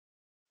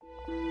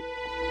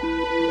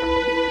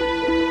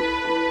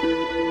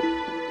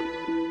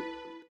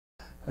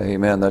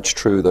Amen. That's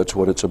true. That's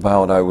what it's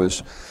about. I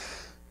was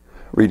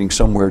reading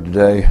somewhere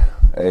today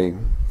a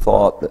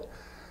thought that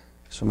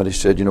somebody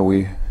said,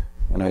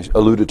 and I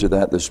alluded to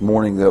that this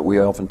morning, that we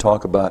often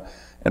talk about,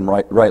 and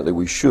rightly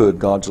we should,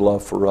 God's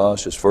love for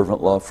us, His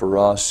fervent love for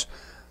us.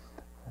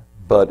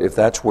 But if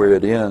that's where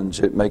it ends,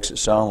 it makes it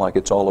sound like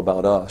it's all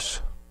about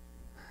us.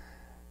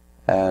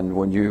 And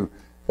when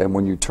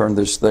you turn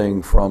this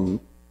thing from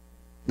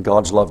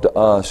God's love to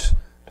us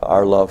to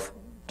our love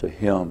to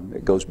Him,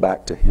 it goes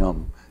back to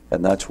Him.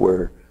 And that's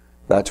where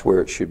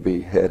it should be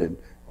headed.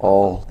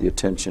 All the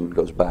attention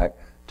goes back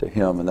to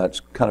Him. And that's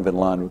kind of in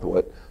line with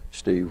what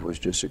Steve was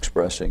just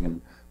expressing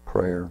in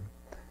prayer.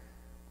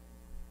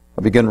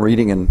 I begin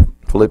reading in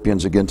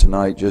Philippians again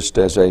tonight just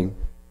as a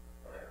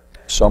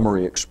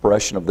summary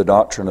expression of the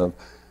doctrine of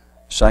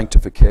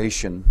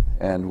sanctification.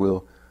 And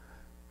we'll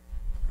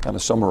kind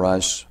of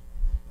summarize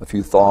a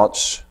few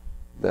thoughts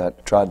that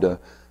I tried to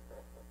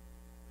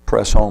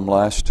press home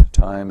last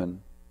time,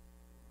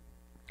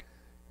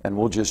 and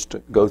we'll just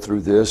go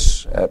through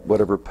this at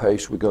whatever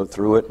pace we go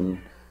through it,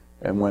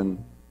 and when it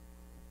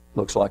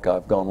looks like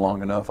I've gone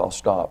long enough, I'll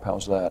stop.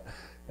 How's that?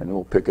 And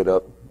we'll pick it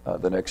up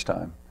the next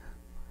time.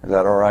 Is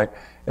that all right?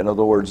 In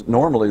other words,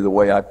 normally the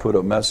way I put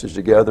a message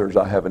together is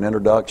I have an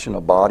introduction,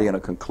 a body, and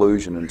a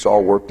conclusion, and it's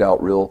all worked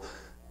out real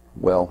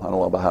well. I don't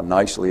know about how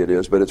nicely it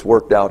is, but it's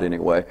worked out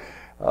anyway.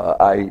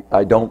 I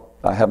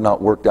have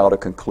not worked out a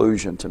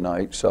conclusion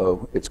tonight,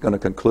 so it's going to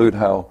conclude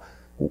how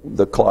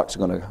the clock's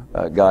going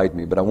to guide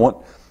me. But I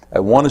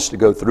want us to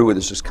go through it.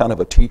 This is kind of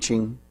a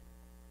teaching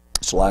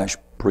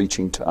 /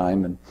 preaching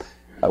time, and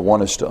I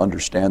want us to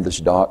understand this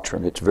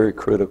doctrine. It's very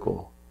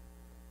critical.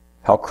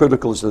 How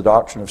critical is the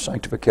doctrine of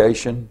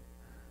sanctification?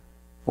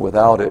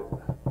 Without it,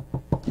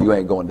 you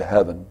ain't going to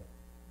heaven.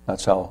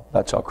 That's how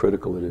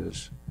critical it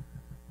is.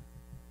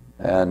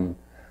 And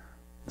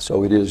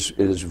so it is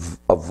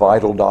a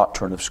vital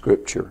doctrine of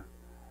Scripture.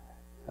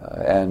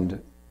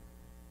 And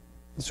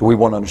so we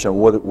want to understand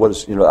what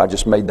is, I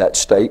just made that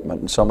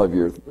statement, and some of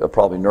you are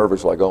probably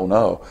nervous, like, oh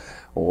no.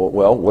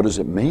 Well, what does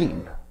it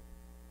mean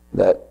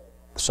that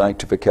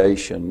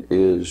sanctification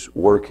is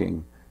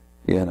working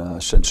in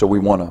us? And so we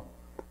want to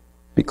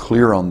be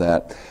clear on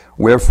that.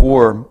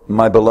 Wherefore,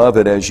 my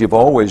beloved, as you've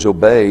always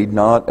obeyed,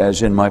 not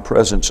as in my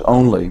presence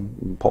only.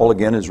 Paul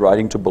again is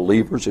writing to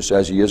believers, just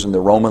as he is in the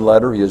Roman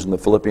letter, he is in the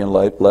Philippian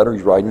letter,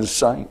 he's writing to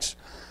saints.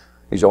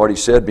 He's already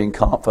said, being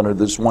confident of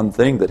this one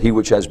thing, that he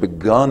which has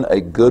begun a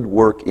good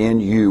work in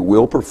you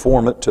will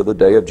perform it to the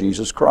day of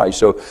Jesus Christ.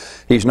 So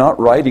he's not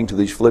writing to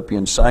these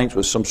Philippian saints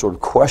with some sort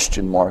of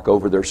question mark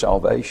over their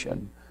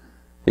salvation.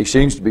 He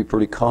seems to be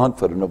pretty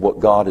confident of what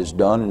God has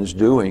done and is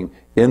doing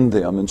in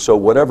them. And so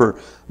whatever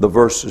the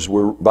verses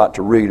we're about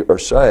to read are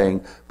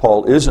saying,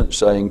 Paul isn't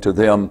saying to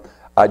them,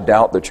 I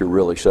doubt that you're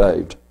really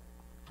saved,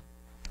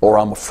 or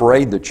I'm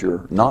afraid that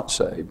you're not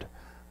saved.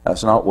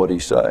 That's not what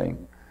he's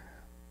saying.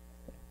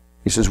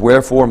 He says,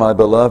 wherefore, my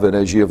beloved,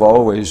 as ye have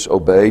always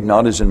obeyed,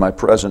 not as in my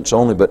presence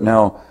only, but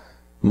now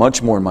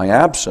much more in my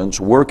absence,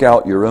 work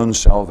out your own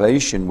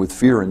salvation with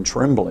fear and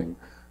trembling.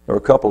 There are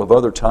a couple of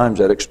other times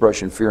that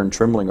expression fear and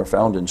trembling are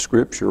found in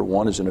Scripture.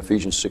 One is in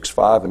Ephesians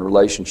 6:5 in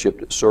relationship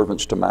to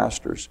servants to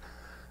masters.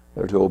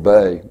 They're to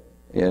obey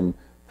in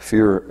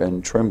fear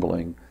and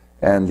trembling.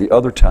 And the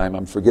other time,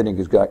 I'm forgetting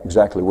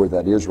exactly where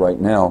that is right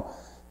now,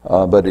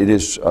 but it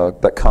is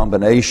that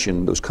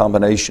combination, those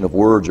combination of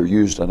words are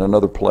used in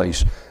another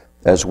place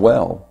as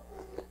well.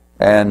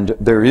 And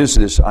there is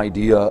this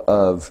idea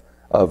of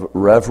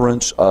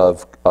reverence,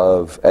 of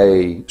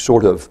a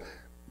sort of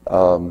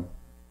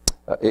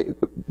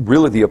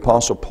really the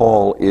Apostle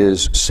Paul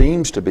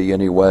seems to be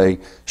anyway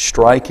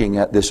striking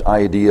at this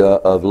idea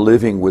of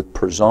living with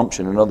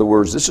presumption. In other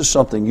words, this is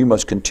something you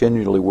must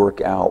continually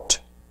work out.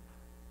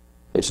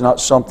 It's not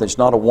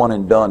a one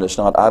and done. It's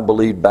not, I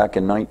believed back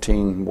in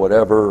 19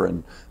 whatever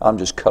and I'm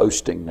just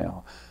coasting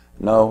now.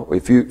 No,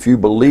 if you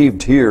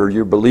believed here,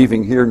 you're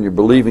believing here, and you're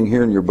believing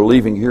here, and you're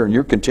believing here, and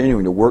you're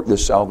continuing to work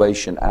this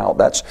salvation out.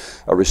 That's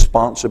a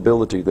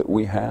responsibility that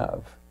we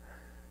have.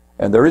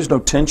 And there is no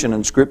tension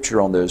in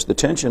Scripture on this. The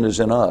tension is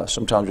in us.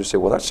 Sometimes you say,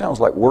 well, that sounds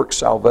like work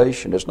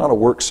salvation. It's not a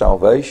work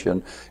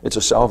salvation. It's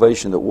a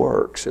salvation that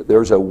works.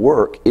 There's a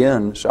work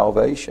in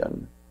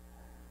salvation.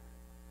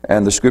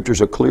 And the Scriptures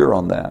are clear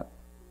on that.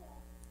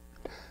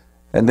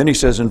 And then he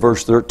says in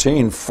verse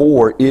 13,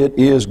 for it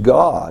is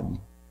God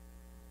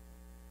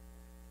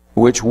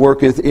which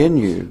worketh in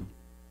you.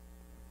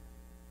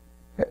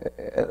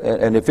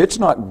 And if it's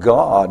not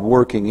God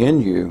working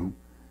in you,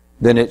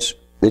 then it's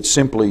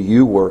simply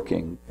you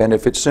working. And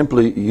if it's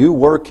simply you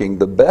working,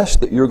 the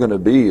best that you're going to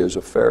be is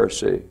a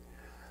Pharisee.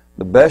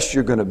 The best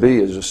you're going to be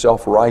is a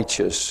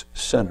self-righteous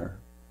sinner.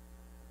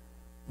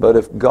 But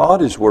if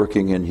God is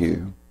working in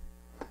you,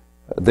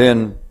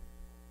 then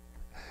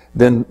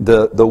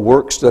the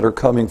works that are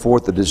coming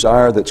forth, the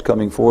desire that's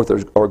coming forth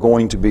are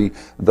going to be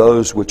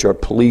those which are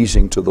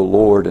pleasing to the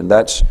Lord. And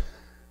that's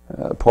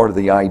part of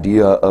the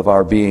idea of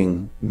our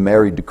being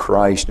married to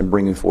Christ and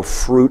bringing forth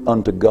fruit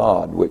unto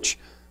God, which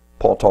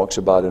Paul talks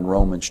about in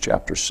Romans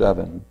chapter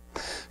 7.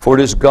 For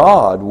it is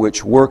God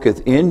which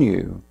worketh in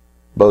you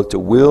both to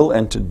will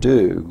and to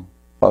do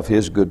of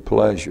His good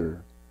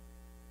pleasure.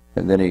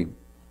 And then he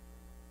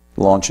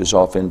launches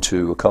off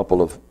into a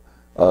couple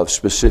of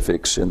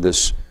specifics in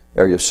this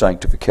area of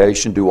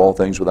sanctification. Do all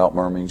things without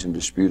murmurings and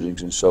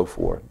disputings and so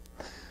forth.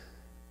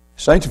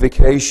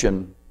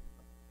 Sanctification,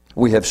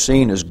 we have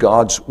seen as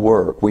God's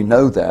work. We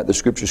know that. The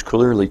Scriptures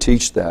clearly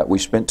teach that. We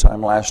spent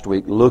time last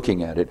week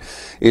looking at it.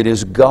 It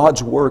is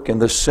God's work in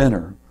the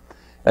sinner.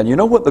 And you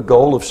know what the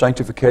goal of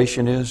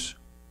sanctification is?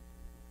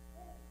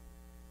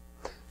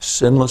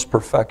 Sinless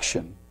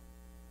perfection.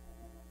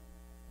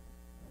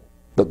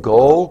 The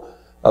goal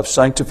of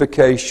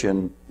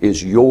sanctification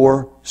is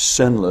your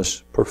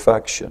sinless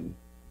perfection.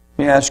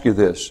 Let me ask you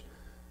this.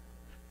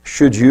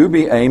 Should you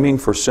be aiming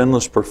for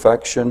sinless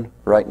perfection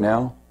right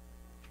now?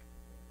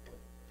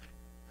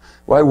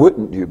 Why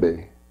wouldn't you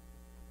be?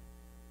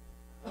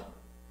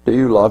 Do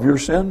you love your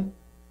sin?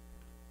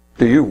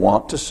 Do you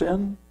want to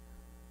sin?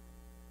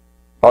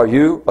 Are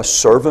you a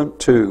servant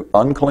to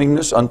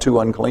uncleanness, unto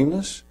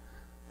uncleanness?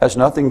 Has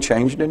nothing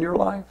changed in your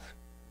life?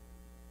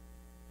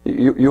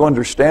 You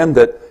understand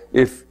that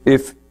if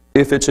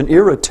it's an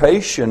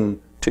irritation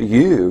to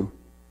you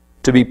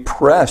to be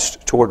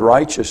pressed toward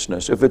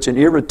righteousness, if it's an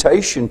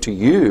irritation to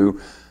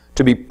you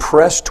to be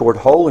pressed toward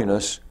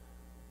holiness,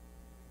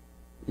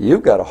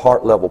 you've got a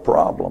heart-level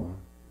problem.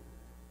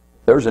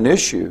 There's an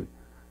issue.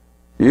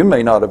 You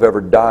may not have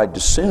ever died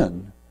to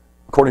sin,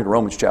 according to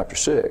Romans chapter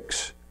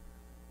 6.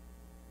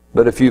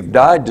 But if you've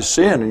died to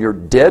sin and you're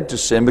dead to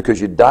sin because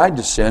you died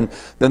to sin,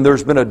 then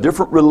there's been a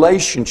different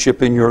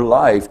relationship in your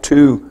life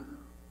to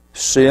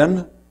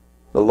sin,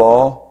 the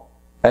law,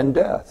 and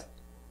death.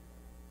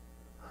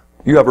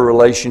 You have a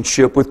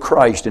relationship with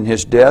Christ in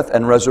His death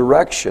and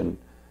resurrection.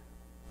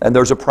 And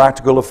there's a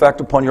practical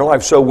effect upon your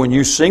life. So when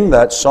you sing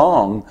that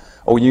song,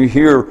 or when you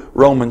hear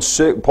Romans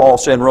 6, Paul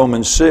saying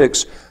Romans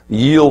 6,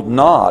 yield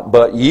not,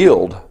 but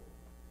yield.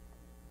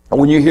 And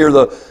when you hear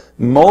the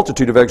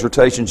multitude of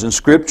exhortations in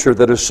Scripture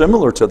that are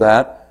similar to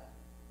that,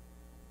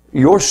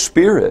 your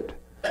spirit,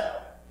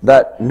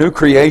 that new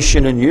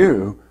creation in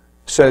you,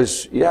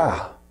 says,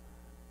 yeah,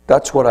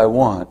 that's what I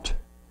want.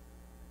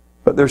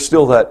 But there's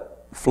still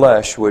that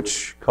flesh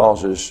which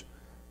causes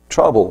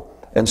trouble.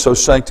 And so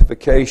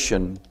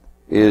sanctification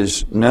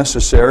is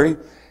necessary.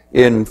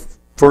 In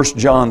 1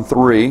 John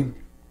 3,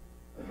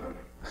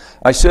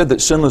 I said that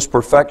sinless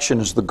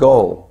perfection is the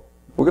goal.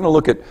 We're going to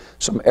look at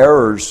some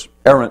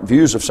errant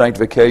views of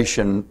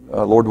sanctification,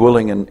 Lord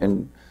willing,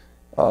 in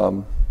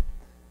the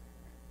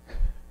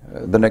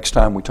next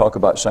time we talk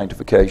about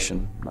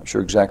sanctification. I'm not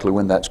sure exactly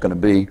when that's going to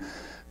be.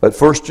 But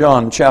 1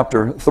 John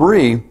chapter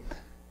 3,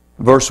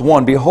 verse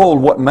 1,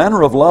 Behold, what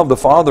manner of love the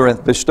Father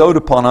hath bestowed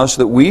upon us,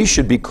 that we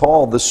should be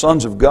called the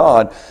sons of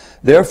God.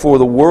 Therefore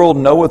the world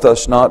knoweth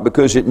us not,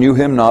 because it knew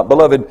Him not.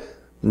 Beloved,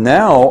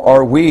 now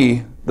are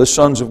we the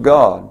sons of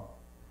God.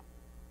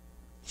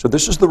 So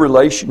this is the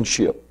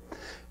relationship.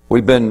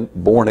 We've been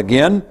born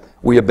again.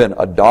 We have been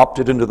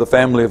adopted into the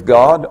family of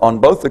God. On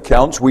both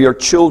accounts, we are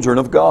children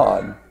of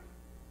God.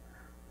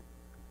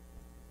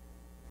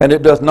 And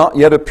it doth not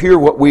yet appear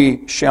what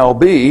we shall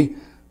be,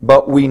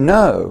 but we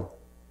know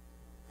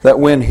that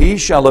when He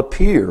shall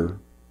appear,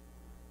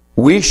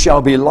 we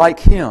shall be like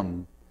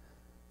Him,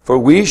 for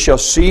we shall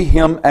see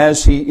Him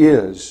as He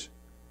is.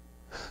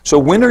 So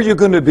when are you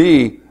going to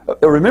be?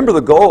 Remember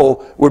the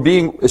goal,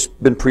 it's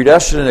been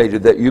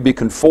predestinated that you be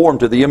conformed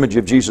to the image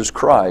of Jesus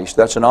Christ.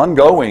 That's an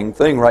ongoing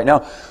thing right now.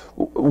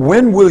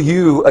 When will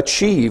you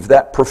achieve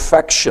that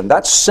perfection,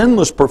 that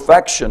sinless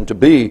perfection to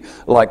be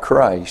like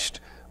Christ?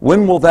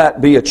 When will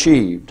that be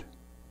achieved?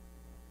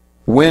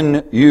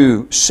 When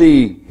you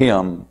see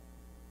Him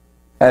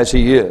as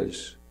He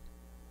is.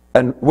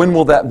 And when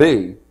will that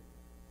be?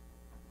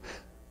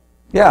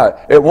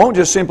 Yeah, it won't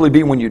just simply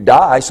be when you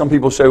die. Some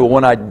people say, well,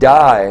 when I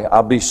die,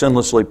 I'll be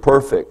sinlessly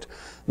perfect.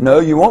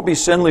 No, you won't be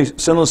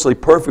sinlessly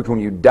perfect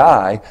when you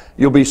die.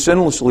 You'll be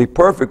sinlessly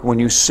perfect when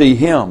you see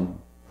Him.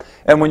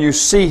 And when you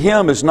see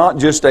Him, it's not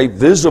just a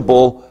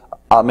visible,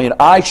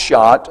 eye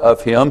shot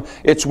of Him.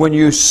 It's when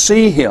you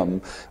see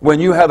Him, when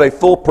you have a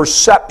full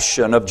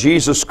perception of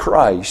Jesus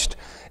Christ.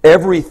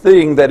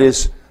 Everything that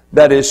is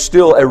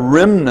still a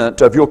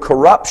remnant of your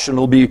corruption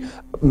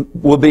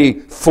will be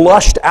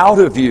flushed out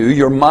of you.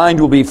 Your mind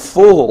will be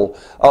full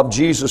of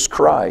Jesus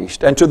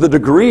Christ. And to the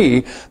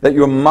degree that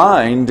your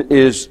mind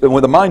is,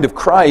 when the mind of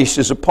Christ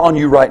is upon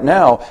you right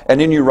now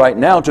and in you right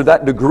now, to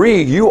that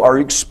degree you are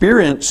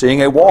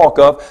experiencing a walk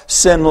of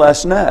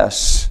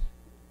sinlessness.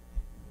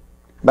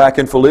 Back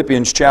in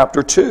Philippians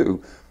chapter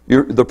 2,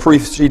 the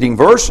preceding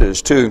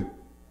verses to,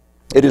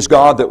 it is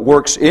God that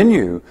works in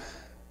you.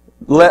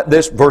 Let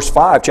this, verse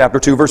 5, chapter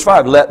 2, verse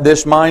 5, let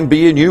this mind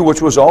be in you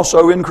which was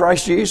also in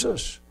Christ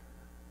Jesus.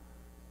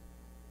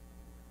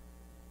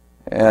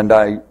 And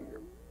I'm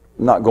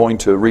not going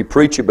to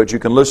repreach it, but you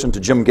can listen to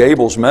Jim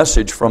Gable's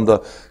message from the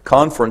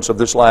conference of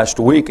this last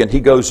week, and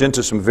he goes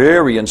into some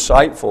very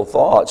insightful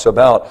thoughts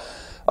about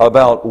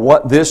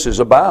what this is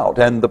about.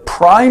 And the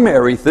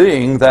primary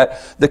thing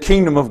that the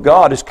kingdom of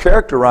God is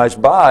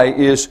characterized by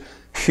is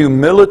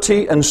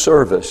humility and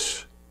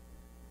service.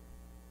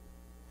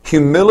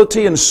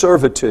 Humility and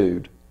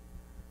servitude.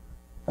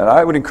 And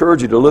I would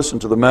encourage you to listen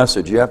to the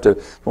message. You have to,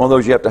 one of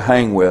those you have to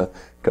hang with,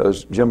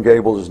 because Jim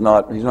Gables is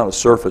not, he's not a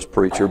surface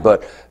preacher,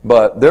 but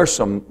there's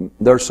some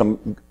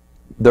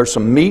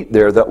meat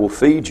there that will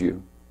feed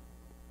you.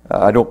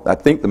 I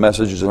think the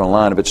message is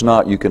online. If it's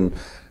not, you can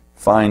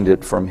find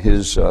it from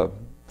his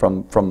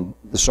from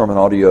the sermon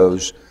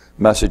audios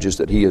messages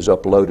that he has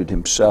uploaded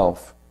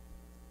himself.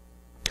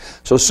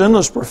 So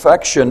sinless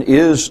perfection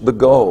is the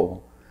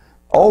goal.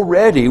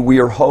 Already we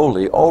are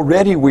holy.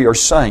 Already we are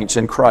saints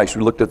in Christ.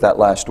 We looked at that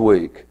last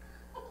week.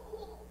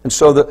 And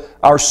so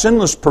our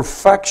sinless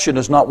perfection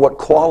is not what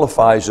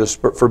qualifies us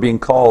for being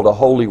called a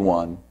holy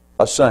one,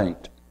 a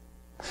saint.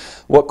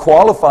 What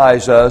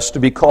qualifies us to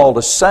be called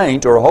a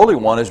saint or a holy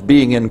one is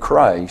being in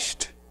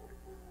Christ.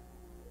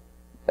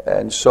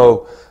 And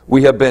so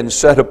we have been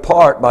set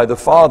apart by the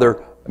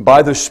Father,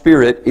 by the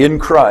Spirit in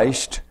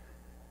Christ.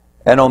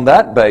 And on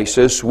that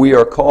basis, we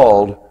are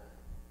called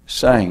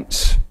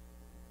saints.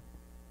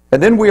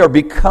 And then we are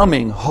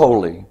becoming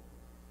holy.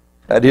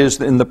 That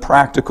is, in the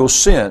practical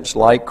sense,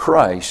 like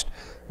Christ,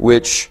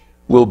 which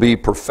will be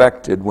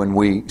perfected when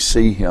we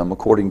see Him,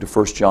 according to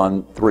 1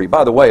 John 3.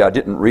 By the way, I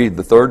didn't read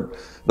the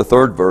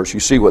third verse. You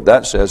see what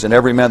that says. And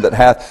every man that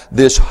hath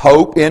this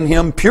hope in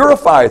Him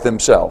purifieth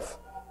himself,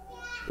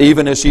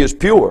 even as he is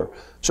pure.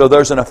 So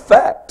there's an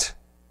effect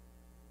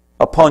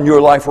upon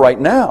your life right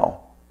now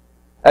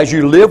as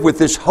you live with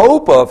this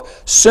hope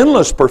of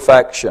sinless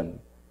perfection.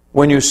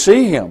 When you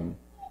see Him,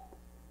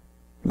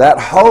 that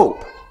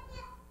hope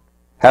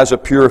has a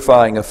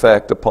purifying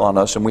effect upon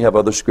us, and we have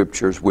other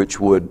scriptures which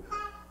would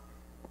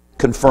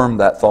confirm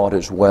that thought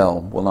as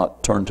well. We'll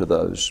not turn to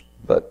those,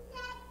 but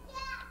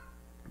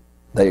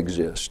they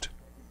exist.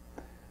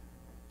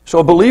 So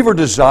a believer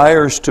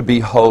desires to be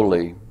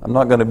holy. I'm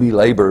not going to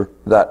belabor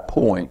that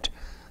point,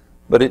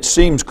 but it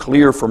seems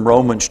clear from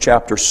Romans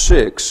chapter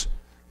 6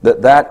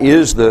 that that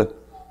is the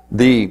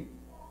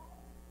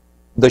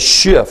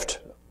shift.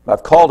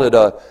 I've called it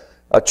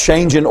a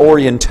change in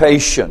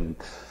orientation,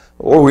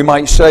 or we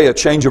might say a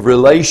change of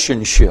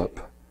relationship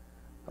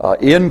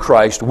in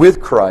Christ, with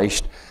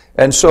Christ.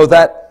 And so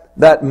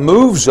that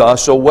moves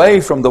us away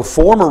from the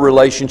former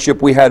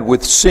relationship we had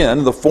with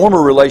sin, the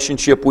former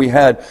relationship we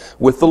had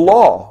with the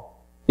law.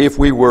 If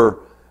we were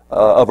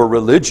of a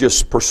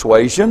religious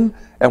persuasion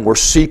and were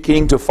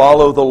seeking to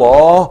follow the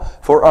law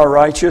for our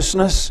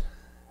righteousness,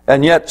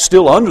 and yet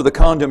still under the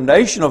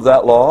condemnation of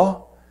that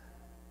law,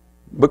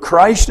 but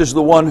Christ is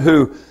the one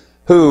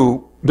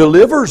who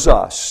delivers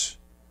us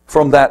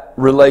from that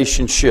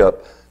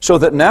relationship, so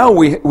that now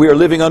we are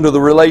living under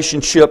the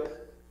relationship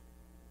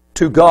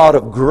to God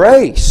of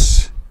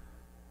grace,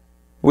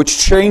 which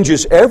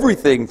changes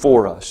everything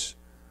for us.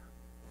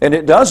 And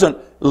it doesn't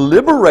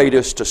liberate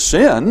us to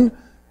sin.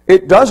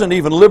 It doesn't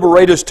even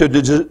liberate us to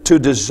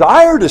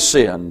desire to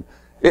sin.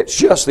 It's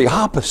just the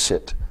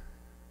opposite.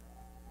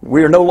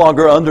 We are no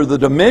longer under the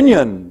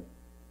dominion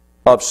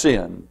of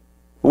sin.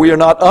 We are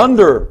not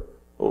under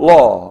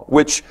law,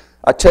 which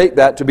I take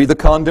that to be the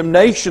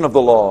condemnation of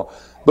the law.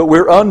 But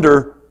we're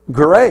under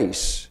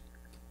grace.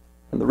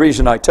 And the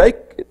reason I take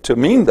it to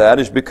mean that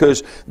is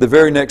because the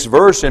very next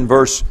verse, in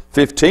verse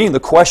 15, the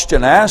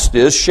question asked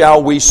is,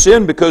 shall we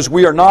sin because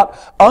we are not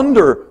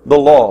under the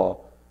law?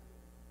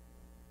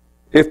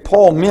 If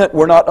Paul meant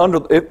we're not under,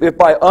 if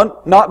by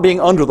not being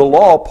under the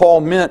law,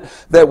 Paul meant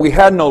that we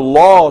had no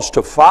laws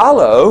to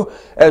follow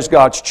as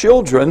God's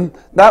children,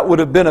 that would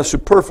have been a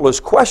superfluous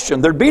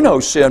question. There'd be no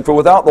sin, for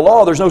without the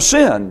law there's no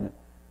sin.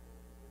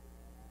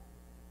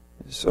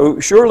 So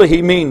surely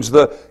he means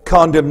the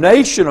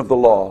condemnation of the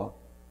law.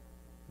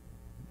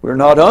 We're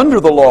not under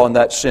the law in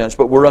that sense,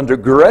 but we're under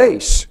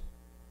grace.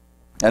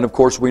 And of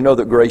course we know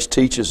that grace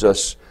teaches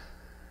us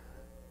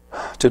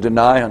to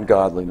deny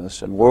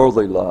ungodliness and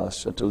worldly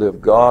lusts, and to live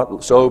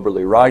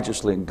soberly,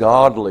 righteously, and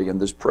godly in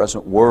this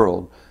present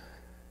world.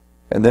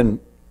 And then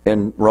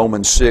in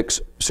Romans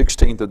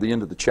 6:16 at the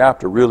end of the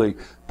chapter, really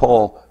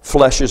Paul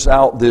fleshes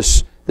out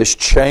this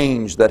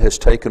change that has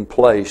taken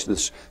place,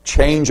 this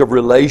change of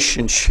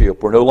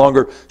relationship. We're no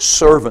longer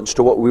servants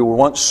to what we were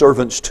once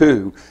servants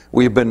to.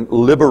 We've been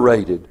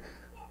liberated.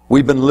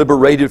 We've been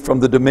liberated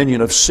from the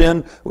dominion of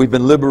sin. We've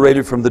been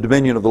liberated from the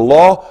dominion of the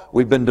law.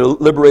 We've been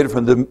liberated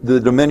from the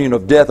dominion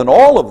of death. And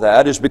all of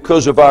that is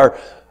because of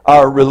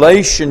our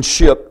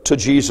relationship to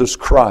Jesus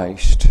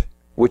Christ,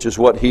 which is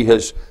what he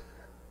has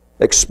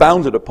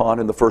expounded upon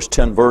in the first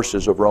 10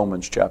 verses of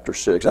Romans chapter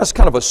 6. That's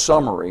kind of a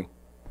summary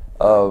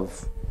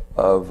of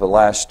the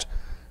last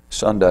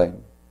Sunday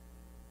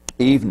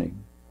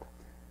evening.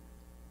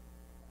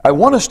 I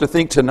want us to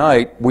think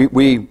tonight,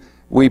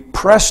 we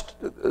pressed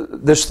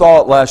this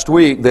thought last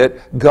week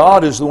that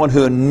God is the one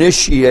who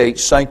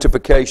initiates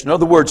sanctification. In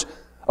other words,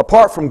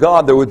 apart from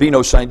God, there would be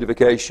no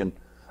sanctification.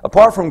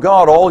 Apart from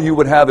God, all you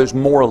would have is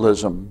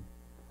moralism.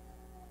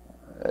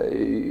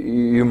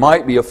 You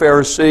might be a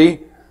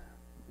Pharisee.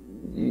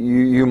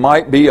 You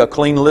might be a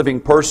clean living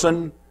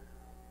person.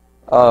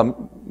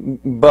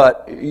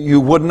 But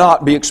you would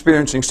not be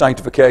experiencing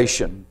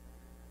sanctification.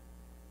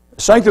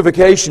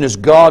 Sanctification is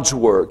God's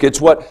work.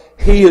 It's what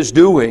He is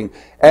doing.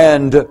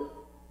 And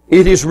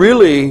it is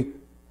really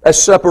a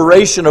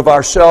separation of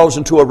ourselves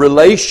into a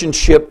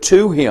relationship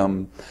to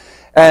Him.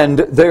 And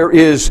there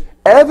is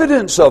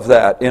evidence of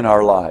that in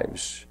our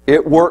lives.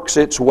 It works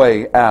its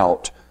way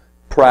out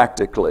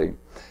practically.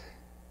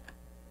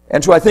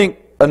 And so I think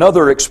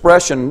another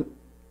expression,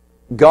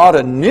 God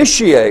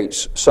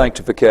initiates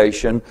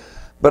sanctification,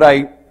 but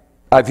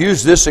I've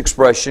used this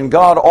expression,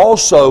 God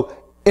also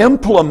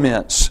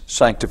implements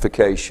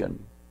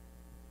sanctification.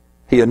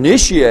 He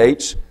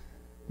initiates,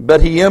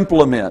 but He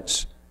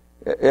implements.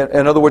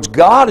 In other words,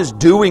 God is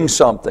doing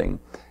something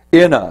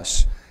in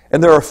us.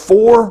 And there are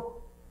 4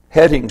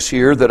 headings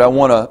here that I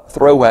want to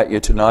throw at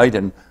you tonight,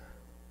 and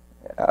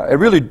I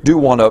really do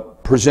want to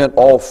present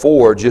all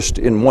 4 just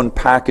in one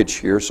package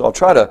here. So I'll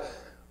try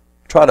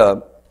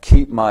to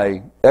keep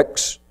my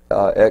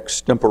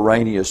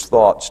extemporaneous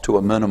thoughts to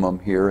a minimum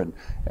here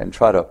and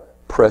try to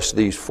press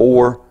these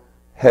 4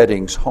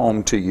 headings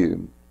home to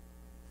you.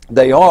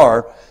 They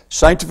are,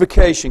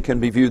 sanctification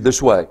can be viewed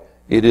this way.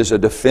 It is a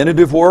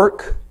definitive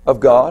work of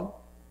God.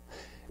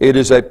 It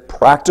is a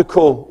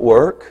practical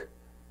work.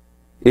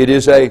 It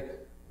is a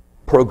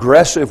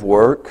progressive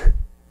work.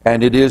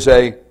 And it is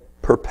a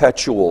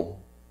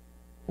perpetual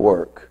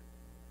work.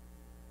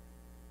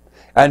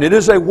 And it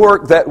is a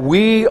work that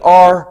we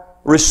are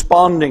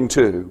responding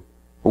to.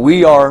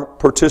 We are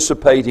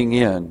participating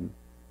in.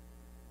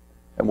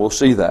 And we'll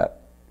see that.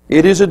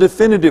 It is a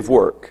definitive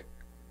work.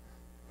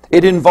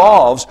 It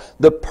involves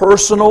the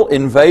personal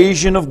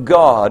invasion of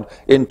God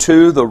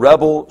into the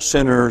rebel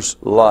sinner's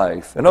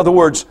life. In other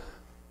words,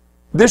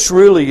 this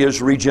really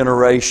is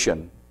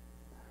regeneration.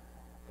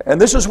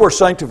 And this is where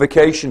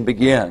sanctification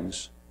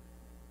begins.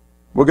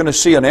 We're going to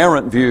see an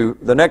errant view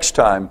the next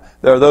time.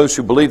 There are those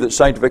who believe that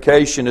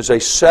sanctification is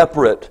a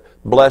separate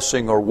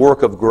blessing or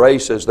work of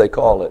grace, as they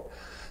call it.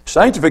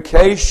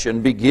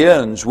 Sanctification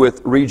begins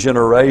with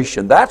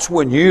regeneration. That's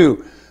when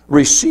you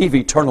receive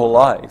eternal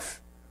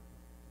life.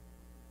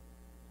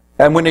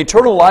 And when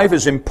eternal life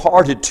is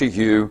imparted to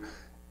you,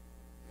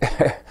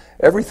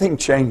 everything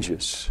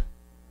changes.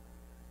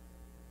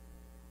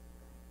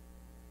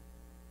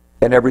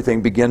 And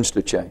everything begins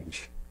to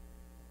change.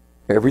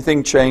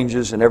 Everything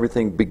changes and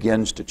everything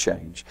begins to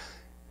change.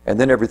 And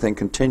then everything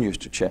continues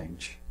to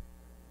change.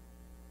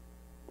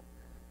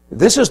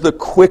 This is the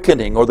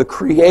quickening or the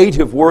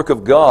creative work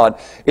of God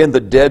in the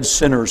dead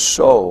sinner's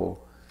soul.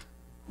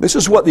 This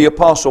is what the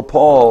Apostle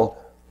Paul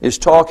is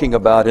talking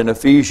about in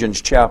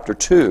Ephesians chapter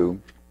 2.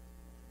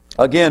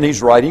 Again,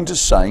 he's writing to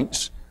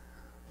saints,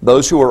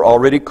 those who are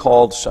already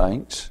called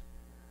saints.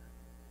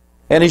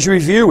 And he's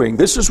reviewing,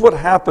 this is what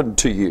happened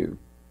to you.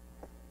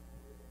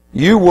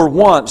 You were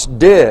once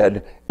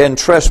dead in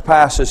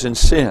trespasses and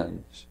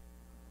sins.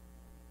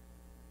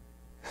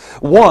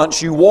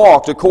 Once you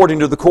walked according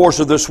to the course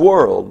of this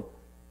world.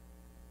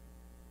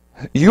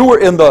 You were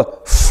in the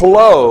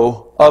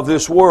flow of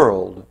this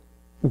world.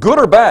 Good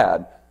or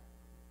bad,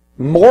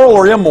 moral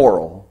or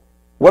immoral,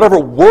 whatever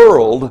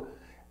world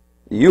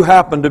you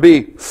happen to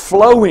be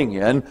flowing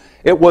in,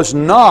 it was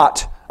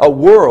not a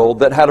world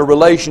that had a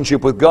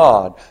relationship with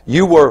God.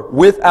 You were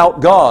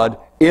without God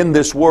in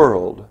this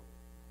world.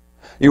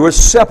 You were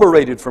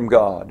separated from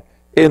God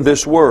in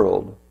this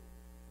world.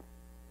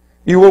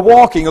 You were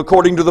walking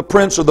according to the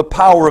prince of the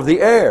power of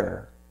the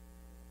air.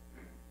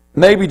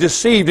 Maybe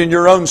deceived in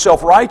your own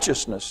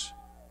self-righteousness.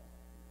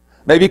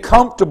 Maybe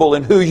comfortable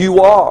in who you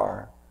are.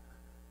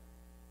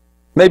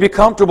 Maybe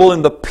comfortable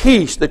in the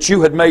peace that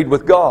you had made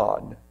with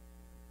God.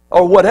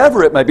 Or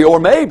whatever it may be. Or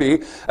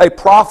maybe a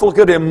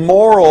profligate,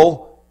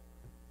 immoral,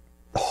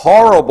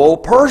 horrible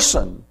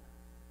person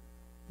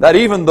that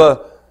even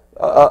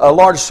a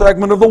large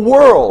segment of the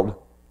world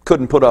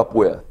couldn't put up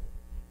with.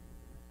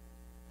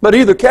 But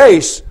either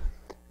case,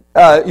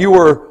 you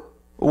were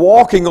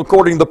walking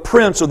according to the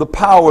prince of the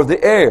power of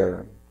the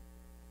air.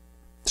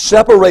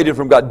 Separated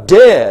from God.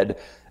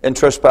 Dead in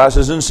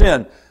trespasses and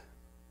sin.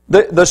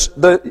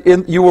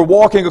 You were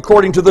walking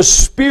according to the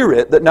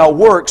Spirit that now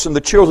works in the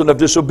children of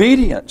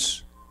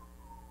disobedience.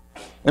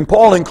 And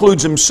Paul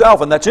includes himself,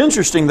 and that's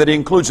interesting that he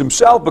includes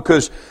himself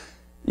because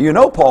you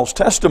know Paul's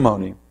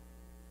testimony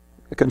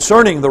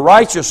concerning the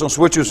righteousness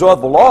which is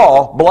of the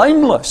law,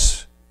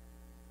 blameless.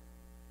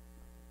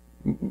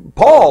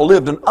 Paul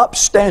lived an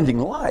upstanding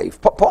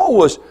life. Paul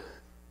was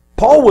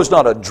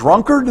not a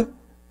drunkard.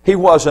 He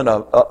wasn't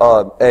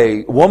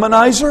a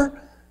womanizer.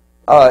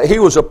 He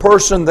was a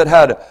person that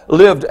had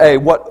lived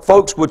what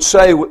folks would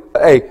say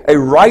a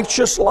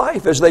righteous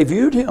life as they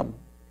viewed him.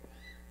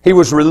 He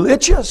was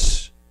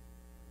religious.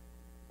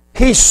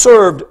 He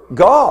served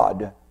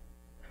God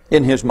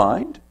in his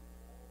mind.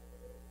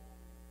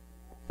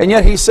 And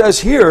yet he says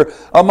here,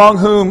 among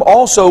whom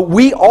also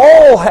we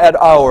all had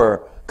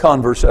our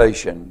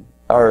conversation,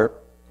 our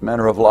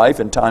manner of life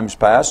in times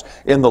past,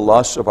 in the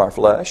lusts of our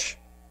flesh,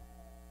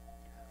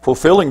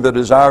 fulfilling the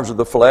desires of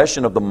the flesh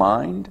and of the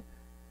mind,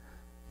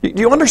 Do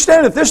you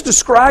understand? If this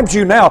describes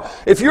you now,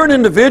 if you're an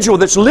individual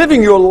that's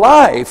living your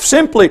life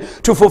simply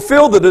to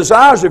fulfill the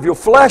desires of your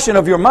flesh and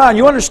of your mind,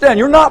 you understand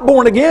you're not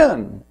born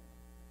again.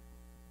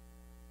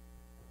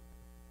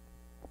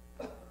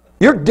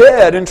 You're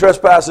dead in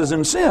trespasses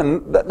and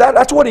sin.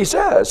 That's what he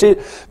says.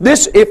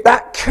 If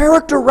that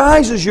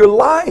characterizes your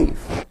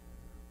life,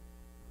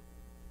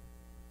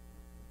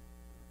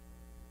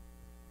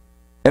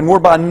 and we're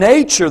by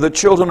nature the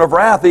children of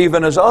wrath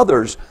even as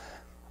others,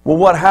 well,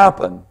 what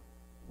happened?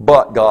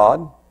 But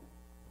God.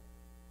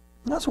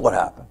 That's what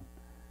happened.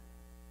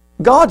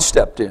 God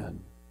stepped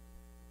in.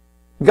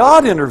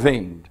 God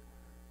intervened.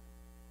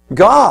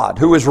 God,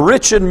 who is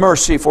rich in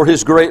mercy for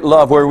His great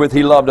love wherewith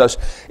He loved us,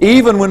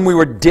 even when we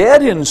were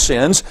dead in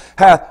sins,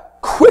 hath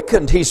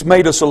quickened, He's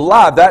made us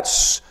alive.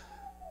 That's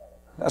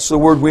the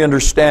word we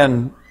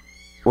understand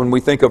when we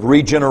think of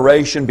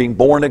regeneration, being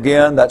born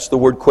again. That's the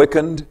word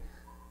quickened.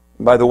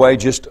 By the way,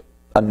 just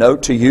a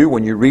note to you,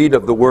 when you read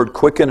of the word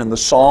quicken in the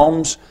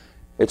Psalms,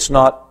 it's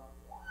not,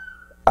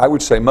 I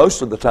would say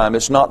most of the time,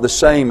 it's not the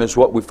same as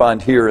what we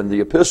find here in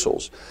the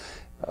epistles.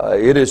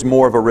 It is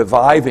more of a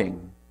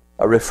reviving,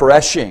 a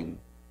refreshing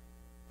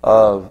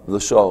of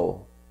the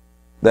soul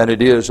than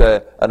it is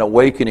an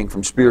awakening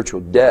from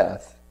spiritual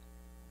death.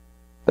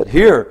 But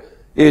here,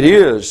 it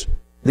is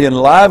the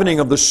enlivening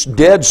of the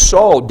dead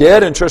soul,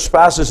 dead in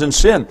trespasses and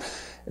sin.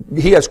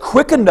 He has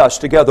quickened us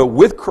together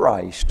with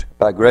Christ.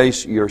 By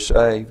grace you're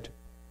saved.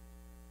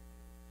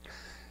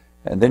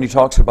 And then he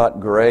talks about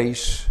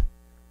grace.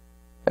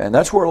 And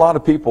that's where a lot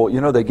of people,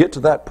 they get to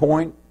that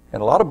point,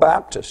 and a lot of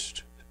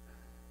Baptists,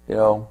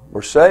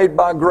 we're saved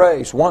by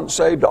grace. Once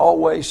saved,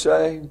 always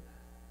saved.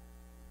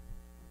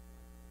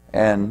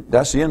 And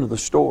that's the end of the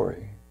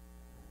story.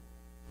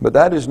 But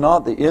that is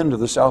not the end of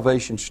the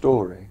salvation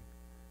story.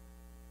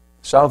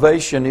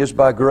 Salvation is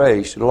by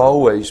grace. It'll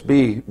always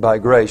be by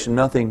grace, and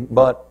nothing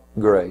but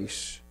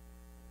grace.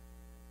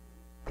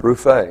 Through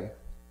faith.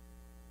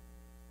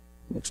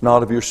 It's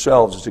not of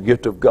yourselves, it's a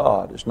gift of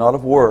God. It's not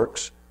of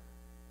works.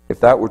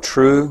 If that were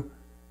true,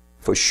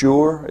 for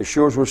sure, as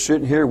sure as we're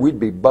sitting here, we'd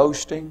be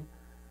boasting.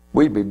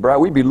 We'd be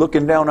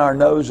looking down our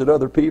nose at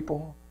other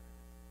people.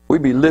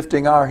 We'd be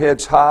lifting our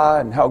heads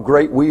high and how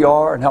great we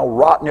are and how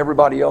rotten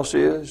everybody else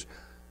is.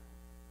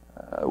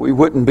 We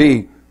wouldn't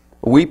be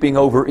weeping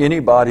over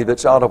anybody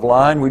that's out of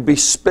line. We'd be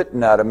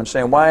spitting at them and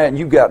saying, why haven't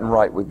you gotten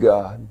right with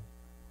God?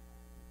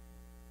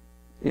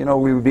 We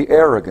would be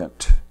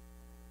arrogant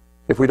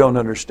if we don't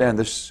understand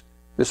this.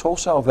 This whole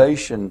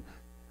salvation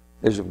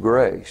is of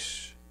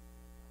grace.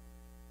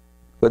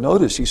 But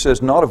notice, he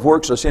says, not of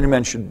works lest any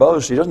man should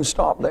boast. He doesn't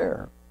stop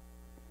there.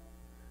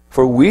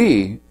 For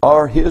we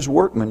are His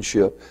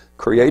workmanship,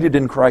 created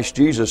in Christ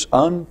Jesus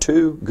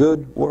unto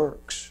good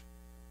works,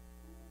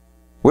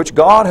 which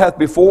God hath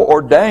before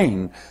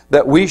ordained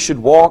that we should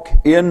walk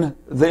in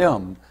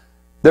them.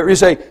 There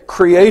is a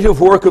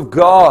creative work of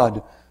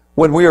God.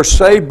 When we are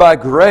saved by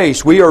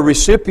grace, we are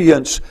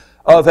recipients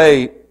of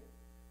a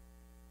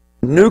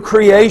new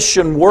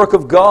creation work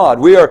of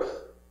God.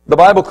 The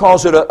Bible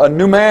calls it a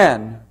new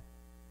man.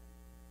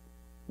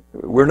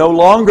 We're no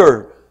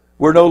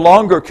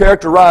longer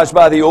characterized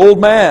by the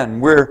old man.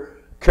 We're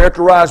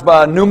characterized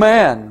by a new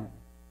man.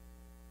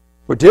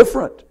 We're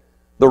different.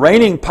 The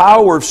reigning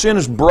power of sin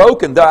is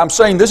broken. I'm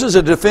saying this is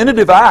a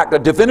definitive act, a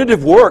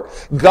definitive work.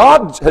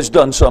 God has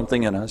done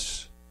something in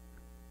us.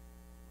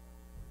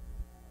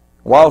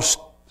 While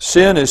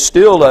sin is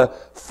still a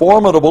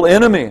formidable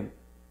enemy,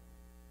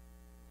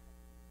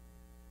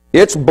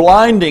 its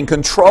blinding,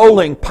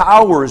 controlling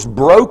power is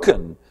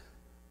broken.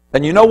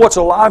 And you know what's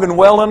alive and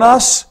well in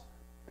us?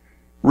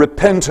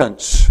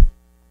 Repentance.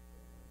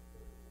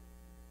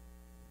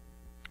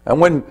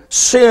 And when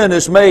sin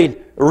is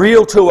made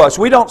real to us,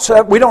 we don't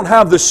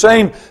have the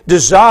same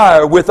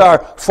desire with our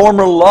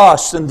former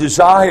lusts and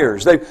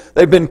desires.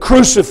 They've been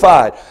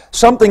crucified.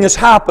 Something has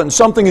happened.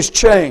 Something has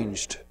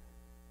changed.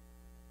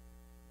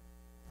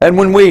 And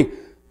when we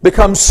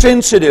become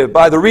sensitive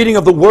by the reading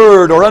of the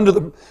Word or under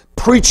the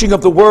preaching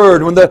of the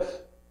Word, when the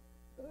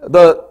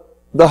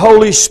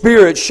Holy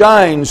Spirit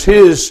shines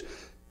His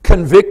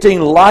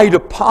convicting light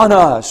upon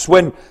us,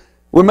 when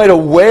we're made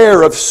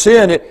aware of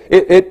sin,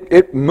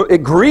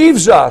 it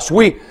grieves us.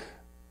 We,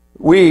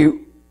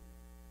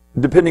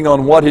 depending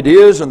on what it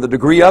is and the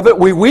degree of it,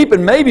 we weep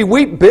and maybe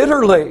weep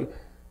bitterly,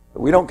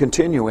 but we don't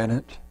continue in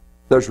it.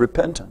 There's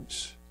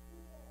repentance.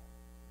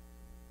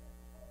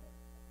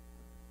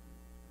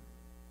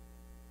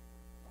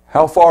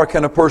 How far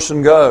can a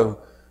person go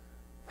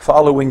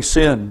following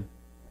sin,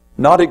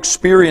 not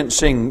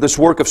experiencing this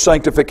work of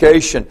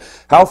sanctification?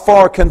 How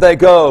far can they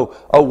go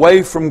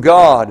away from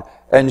God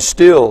and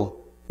still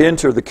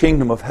enter the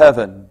kingdom of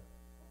heaven?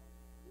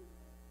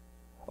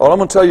 Well, I'm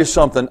going to tell you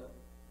something.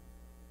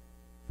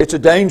 It's a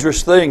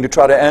dangerous thing to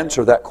try to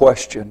answer that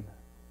question.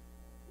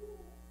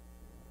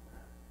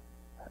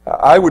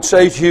 I would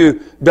say to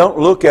you, don't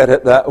look at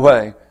it that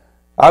way.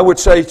 I would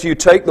say to you,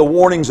 take the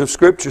warnings of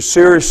Scripture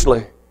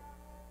seriously.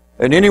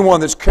 And anyone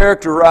that's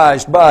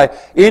characterized by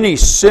any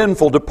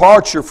sinful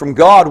departure from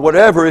God,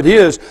 whatever it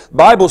is, the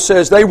Bible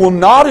says they will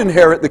not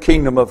inherit the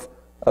kingdom of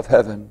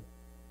heaven.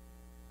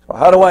 So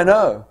how do I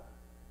know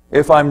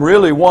if I'm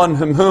really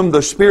one in whom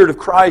the Spirit of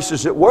Christ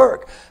is at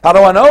work? How do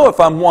I know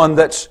if I'm one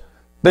that's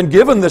been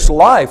given this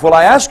life? Well,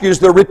 I ask you, is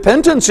there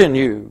repentance in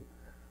you?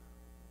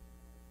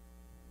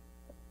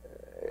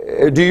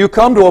 Do you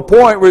come to a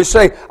point where you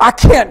say, I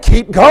can't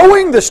keep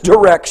going this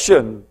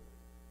direction?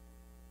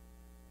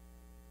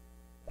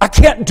 I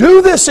can't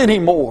do this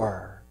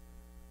anymore.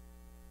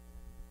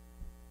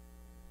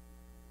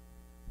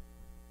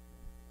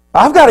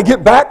 I've got to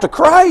get back to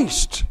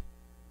Christ.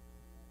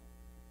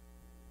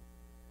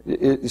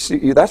 You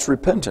see, that's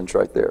repentance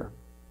right there.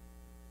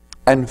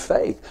 And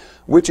faith,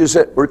 which is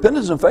that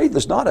repentance and faith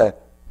is not a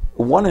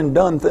one and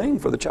done thing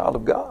for the child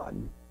of God.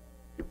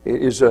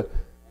 It is a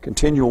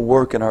continual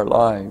work in our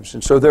lives.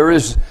 And so there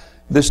is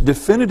this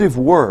definitive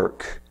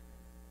work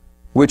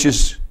which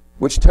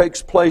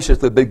takes place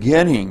at the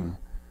beginning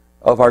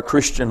of our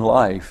Christian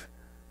life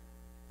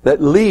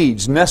that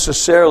leads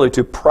necessarily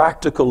to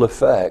practical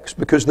effects,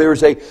 because there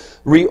is a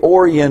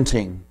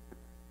reorienting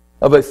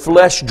of a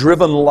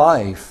flesh-driven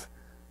life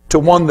to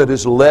one that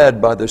is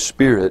led by the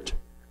Spirit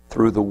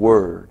through the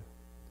Word.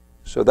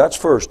 So that's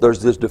first.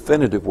 There's this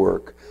definitive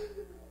work.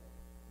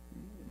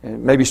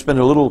 And maybe spend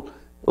a little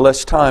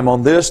less time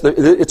on this.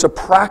 It's a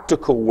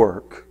practical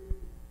work,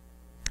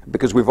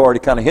 because we've already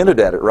kind of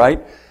hinted at it,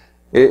 right?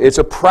 It's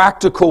a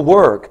practical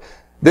work.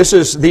 This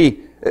is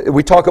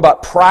we talk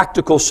about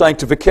practical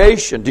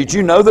sanctification. Did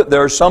you know that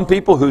there are some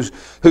people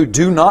who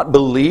do not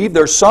believe?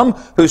 There are some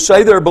who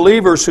say they're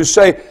believers who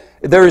say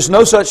there is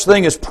no such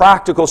thing as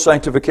practical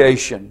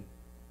sanctification.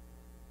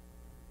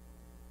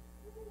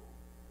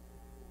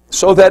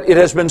 So that it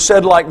has been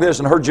said like this,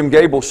 and I heard Jim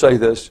Gable say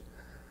this,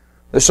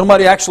 that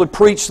somebody actually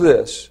preached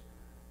this,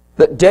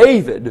 that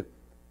David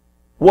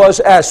was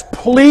as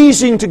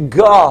pleasing to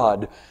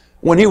God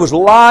when he was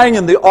lying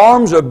in the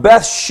arms of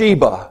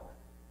Bathsheba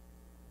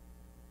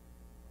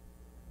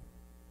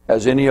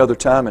as any other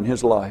time in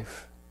his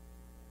life,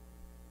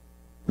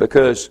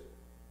 because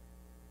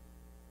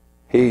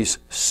he's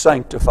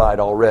sanctified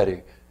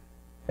already.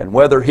 And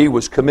whether he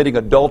was committing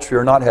adultery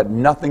or not had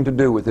nothing to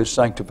do with his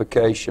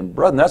sanctification.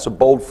 Brethren, that's a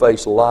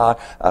bold-faced lie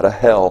out of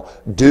hell.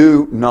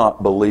 Do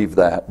not believe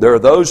that. There are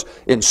those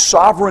in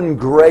sovereign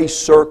grace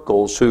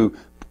circles who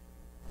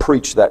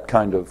preach that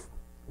kind of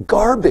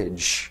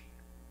garbage.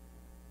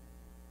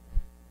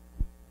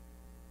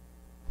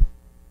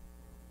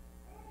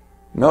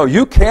 No,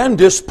 you can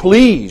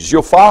displease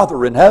your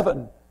Father in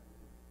heaven.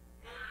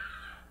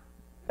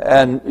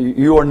 And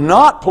you are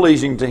not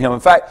pleasing to Him. In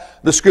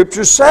fact, the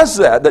Scripture says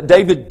that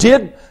David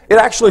did, it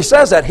actually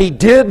says that. He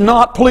did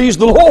not please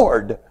the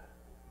Lord.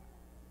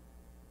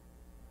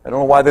 I don't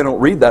know why they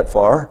don't read that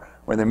far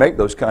when they make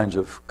those kinds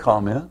of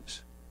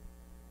comments.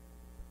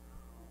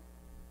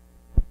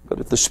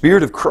 But if the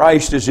Spirit of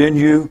Christ is in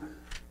you,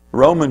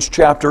 Romans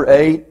chapter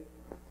 8,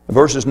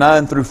 verses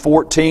 9 through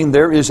 14,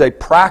 there is a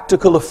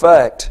practical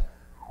effect.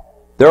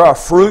 There are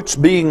fruits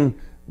being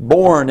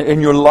born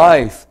in your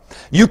life.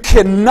 You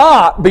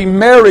cannot be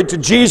married to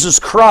Jesus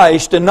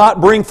Christ and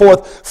not bring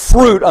forth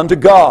fruit unto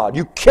God.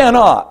 You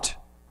cannot.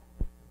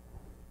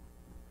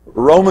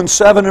 Romans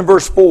 7 and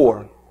verse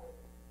 4.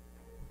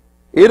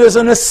 It is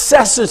a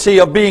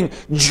necessity of being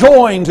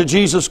joined to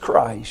Jesus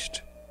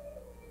Christ.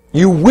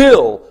 You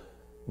will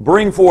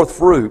bring forth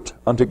fruit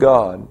unto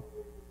God.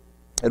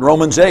 In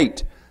Romans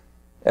 8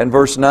 and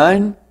verse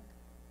 9,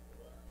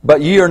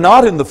 but ye are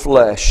not in the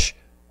flesh.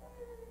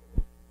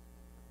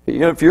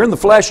 If you're in the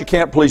flesh, you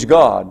can't please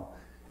God.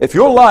 If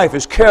your life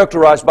is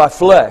characterized by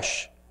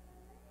flesh,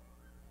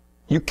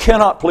 you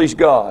cannot please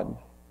God.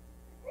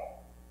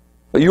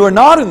 But you are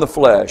not in the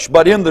flesh,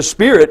 but in the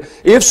Spirit,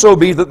 if so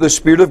be that the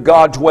Spirit of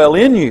God dwell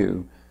in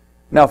you.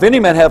 Now, if any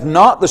man have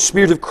not the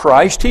Spirit of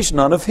Christ, he's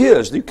none of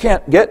His. You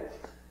can't get,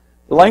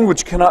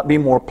 language cannot be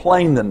more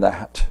plain than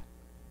that.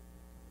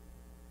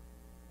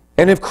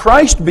 And if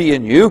Christ be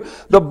in you,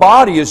 the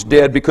body is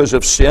dead because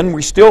of sin.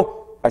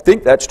 I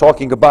think that's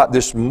talking about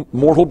this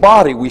mortal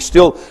body. We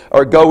still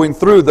are going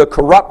through the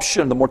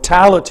corruption, the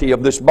mortality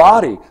of this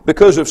body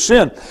because of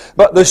sin.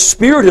 But the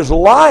Spirit is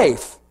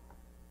life.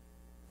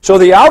 So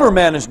the outer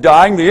man is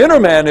dying, the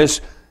inner man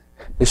is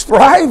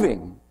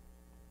thriving.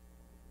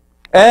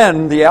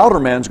 And the outer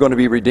man is going to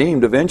be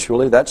redeemed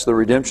eventually. That's the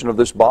redemption of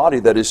this body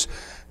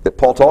that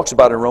Paul talks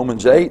about in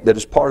Romans 8, that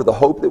is part of the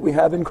hope that we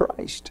have in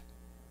Christ.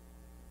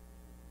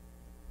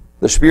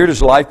 The Spirit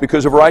is life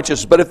because of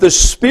righteousness. But if the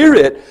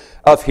Spirit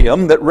of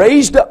Him that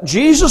raised up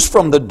Jesus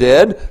from the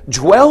dead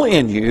dwell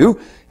in you,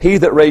 He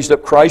that raised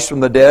up Christ from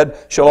the dead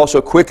shall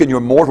also quicken your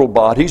mortal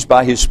bodies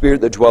by His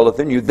Spirit that dwelleth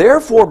in you.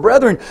 Therefore,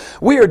 brethren,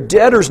 we are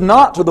debtors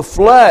not to the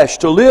flesh,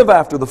 to live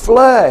after the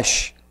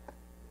flesh.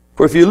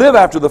 For if you live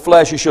after the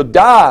flesh, you shall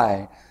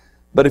die.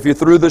 But if you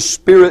through the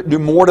Spirit do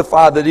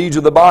mortify the deeds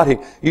of the body,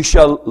 you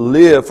shall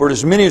live. For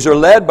as many as are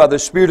led by the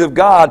Spirit of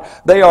God,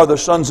 they are the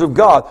sons of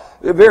God.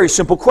 A very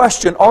simple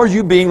question. Are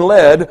you being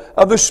led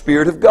of the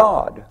Spirit of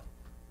God?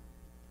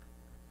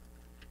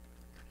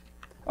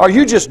 Are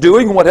you just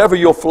doing whatever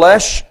your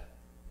flesh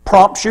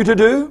prompts you to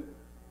do?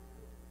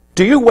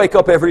 Do you wake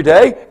up every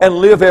day and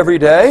live every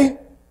day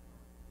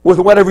with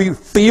whatever you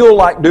feel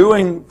like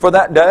doing for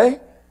that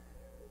day?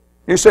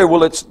 You say,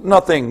 well, it's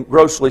nothing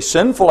grossly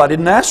sinful. I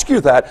didn't ask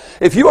you that.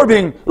 If you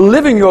are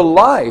living your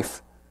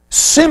life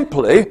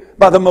simply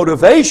by the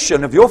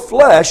motivation of your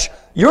flesh,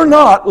 you're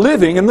not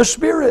living in the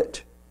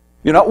Spirit.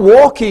 You're not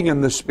walking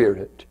in the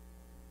Spirit.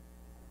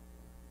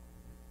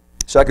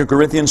 2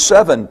 Corinthians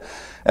 7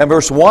 and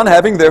verse 1,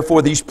 having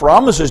therefore these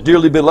promises,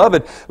 dearly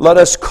beloved, let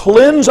us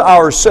cleanse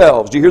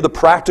ourselves. Do you hear the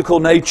practical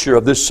nature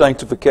of this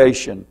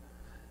sanctification?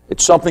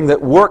 It's something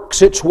that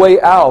works its way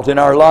out in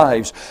our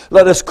lives.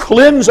 Let us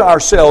cleanse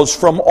ourselves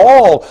from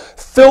all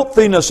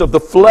filthiness of the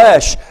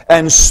flesh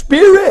and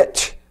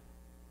spirit,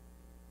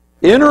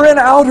 inner and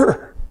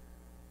outer,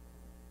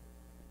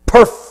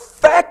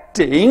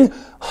 perfecting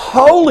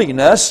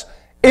holiness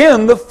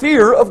in the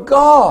fear of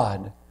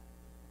God.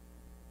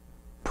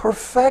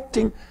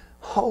 Perfecting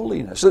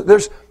holiness.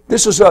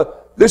 This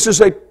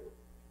is a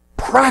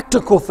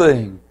practical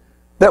thing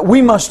that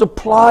we must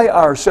apply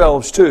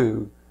ourselves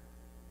to.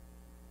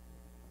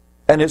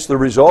 And it's the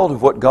result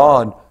of what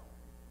God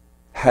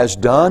has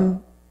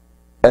done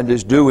and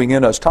is doing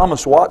in us.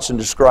 Thomas Watson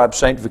describes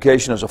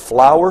sanctification as a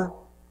flower.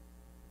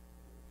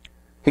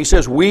 He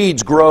says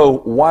weeds grow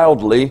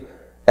wildly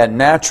and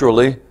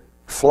naturally.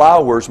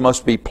 Flowers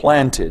must be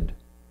planted.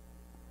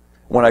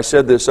 When I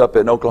said this up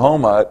in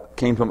Oklahoma, it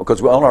came from,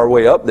 because on our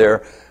way up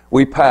there,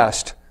 we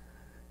passed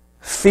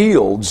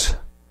fields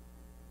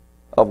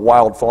of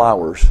wild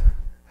flowers.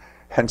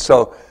 And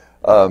so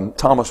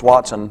Thomas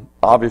Watson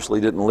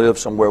obviously didn't live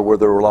somewhere where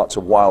there were lots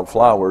of wild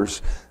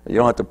flowers. You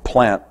don't have to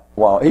plant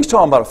wild. He's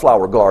talking about a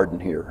flower garden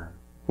here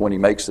when he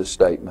makes this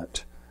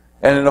statement.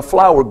 And in a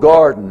flower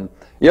garden,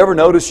 you ever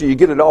notice you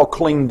get it all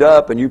cleaned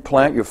up and you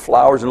plant your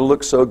flowers and it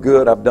looks so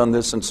good? I've done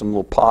this in some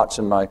little pots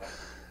in my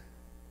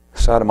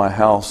side of my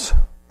house.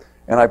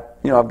 And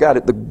I've got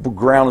it, the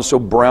ground is so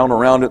brown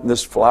around it, and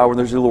this flower, and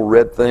there's these little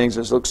red things,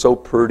 and it looks so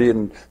pretty,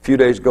 and a few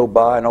days go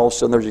by, and all of a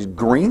sudden there's these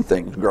green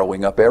things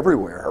growing up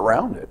everywhere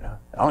around it.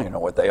 I don't even know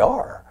what they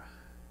are.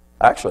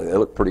 Actually, they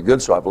look pretty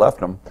good, so I've left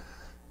them.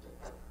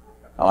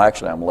 Oh,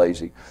 actually, I'm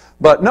lazy.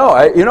 But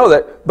no, you know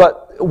that,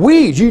 but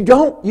weeds, you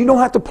don't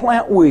have to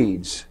plant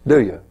weeds, do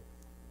you?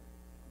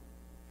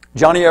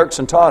 Johnny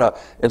Erickson taught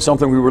in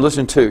something we were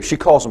listening to, she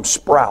calls them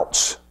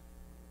sprouts.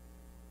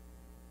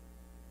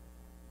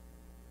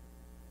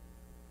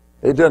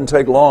 It doesn't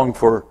take long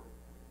for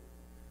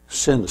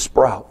sin to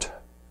sprout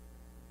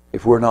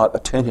if we're not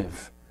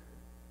attentive.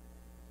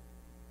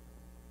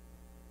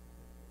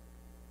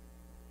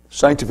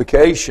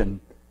 Sanctification,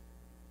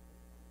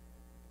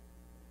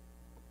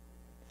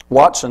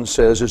 Watson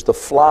says, is the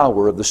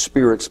flower of the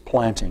Spirit's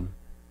planting.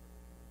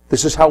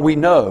 This is how we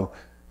know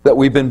that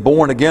we've been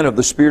born again of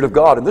the Spirit of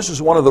God. And this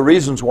is one of the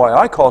reasons why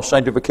I call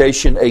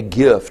sanctification a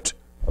gift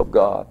of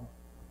God.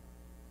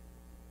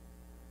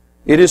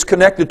 It is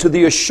connected to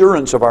the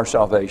assurance of our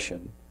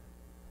salvation.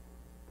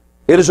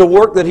 It is a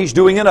work that He's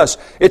doing in us.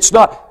 It's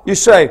not, you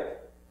say,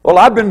 well,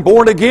 I've been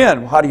born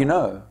again. How do you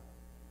know?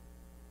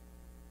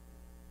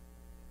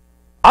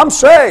 I'm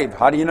saved.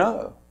 How do you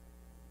know?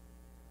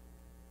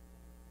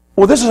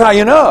 Well, this is how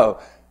you know.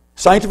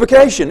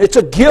 Sanctification. It's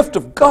a gift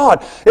of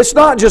God. It's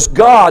not just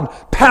God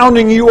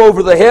pounding you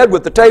over the head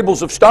with the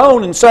tables of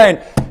stone and saying,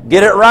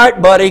 get it right,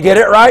 buddy, get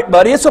it right,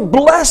 buddy. It's a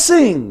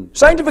blessing.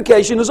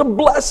 Sanctification is a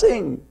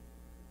blessing.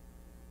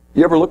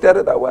 You ever looked at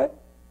it that way?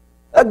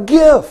 A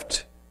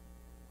gift.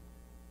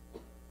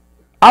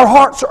 Our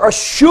hearts are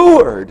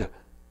assured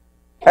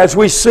as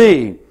we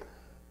see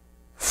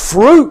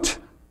fruit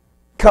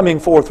coming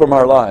forth from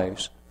our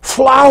lives.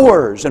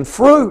 Flowers and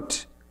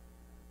fruit.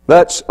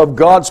 That's of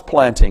God's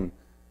planting.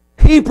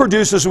 He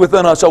produces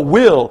within us a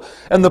will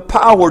and the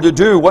power to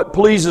do what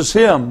pleases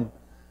Him.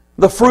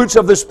 The fruits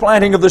of this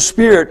planting of the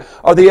Spirit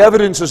are the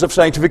evidences of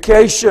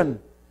sanctification.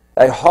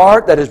 A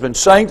heart that has been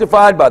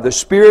sanctified by the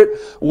Spirit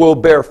will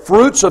bear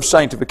fruits of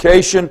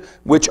sanctification,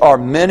 which are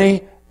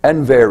many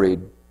and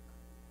varied.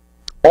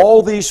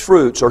 All these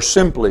fruits are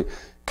simply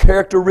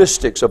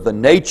characteristics of the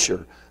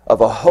nature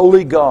of a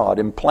holy God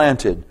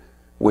implanted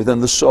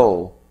within the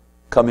soul,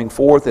 coming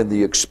forth in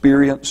the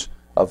experience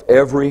of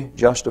every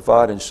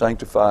justified and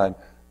sanctified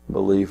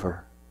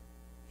believer.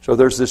 So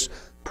there's this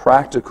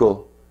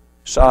practical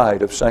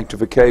side of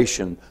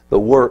sanctification, the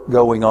work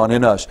going on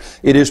in us.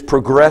 It is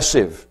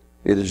progressive.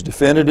 It is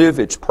definitive,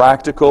 it's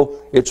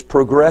practical, it's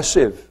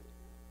progressive.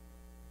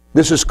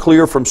 This is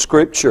clear from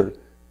Scripture.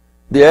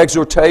 The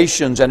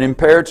exhortations and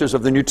imperatives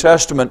of the New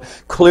Testament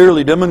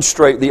clearly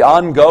demonstrate the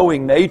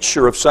ongoing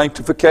nature of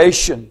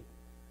sanctification.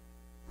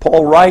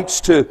 Paul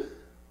writes to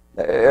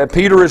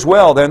Peter as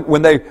well. Then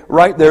when they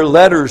write their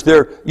letters,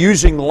 they're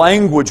using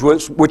language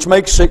which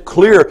makes it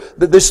clear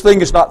that this thing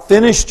is not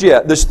finished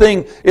yet. This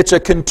thing, it's a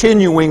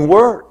continuing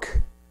work.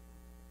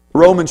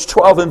 Romans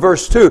 12 and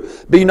verse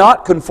 2, be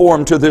not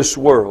conformed to this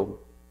world,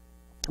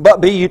 but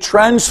be ye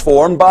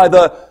transformed by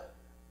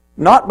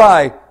not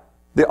by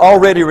the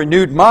already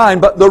renewed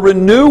mind, but the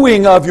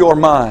renewing of your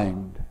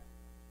mind.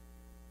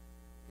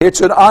 It's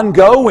an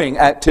ongoing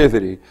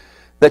activity,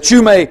 that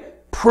you may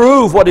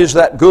prove what is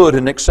that good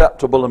and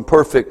acceptable and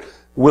perfect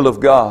will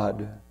of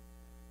God.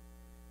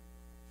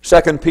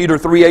 2 Peter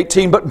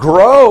 3:18, but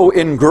grow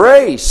in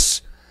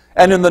grace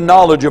and in the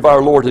knowledge of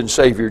our Lord and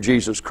Savior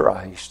Jesus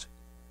Christ.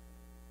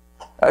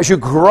 As you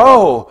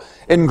grow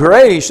in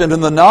grace and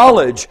in the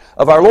knowledge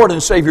of our Lord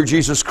and Savior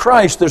Jesus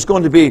Christ, there's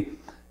going to be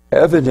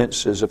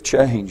evidences of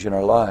change in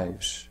our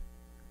lives.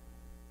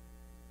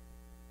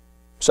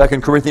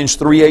 2 Corinthians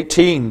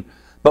 3:18,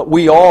 but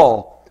we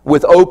all,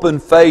 with open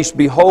face,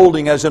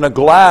 beholding as in a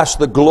glass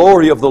the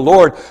glory of the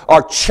Lord,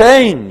 are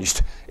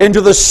changed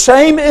into the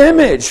same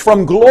image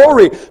from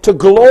glory to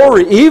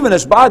glory, even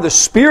as by the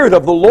Spirit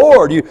of the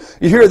Lord. You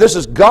hear this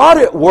is God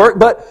at work,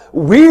 but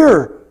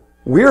we're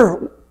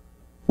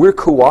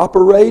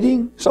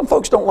cooperating. Some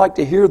folks don't like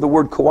to hear the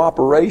word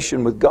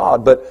cooperation with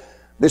God, but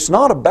it's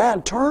not a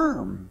bad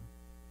term.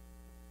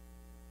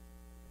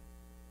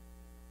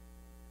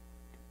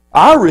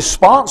 Our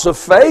response of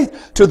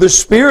faith to the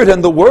Spirit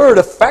and the Word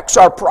affects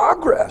our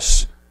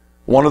progress.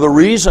 One of the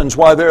reasons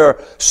why there are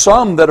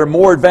some that are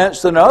more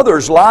advanced than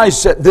others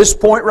lies at this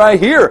point right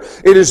here.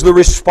 It is the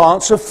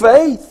response of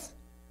faith.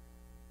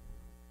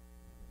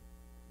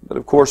 But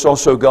of course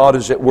also God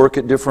is at work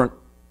at different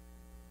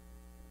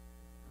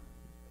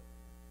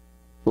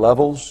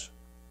levels,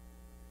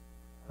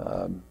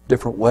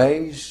 different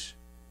ways.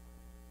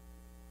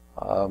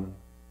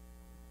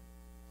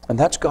 And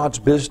that's God's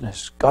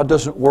business. God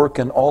doesn't work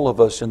in all of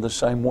us in the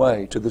same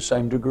way, to the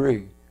same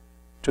degree,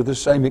 to the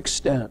same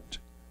extent,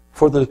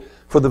 for the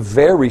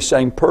very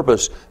same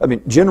purpose. I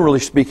mean, generally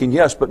speaking,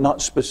 yes, but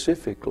not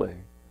specifically.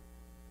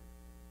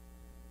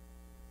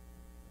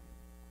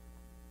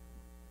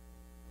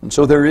 And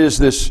so there is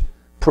this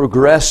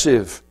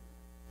progressive,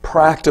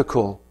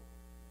 practical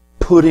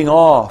putting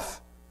off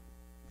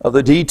of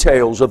the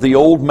details of the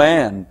old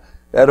man,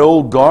 that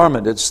old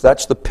garment.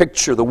 That's the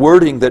picture, the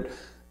wording that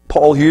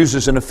Paul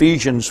uses in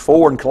Ephesians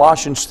 4 and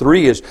Colossians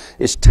 3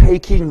 is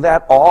taking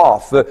that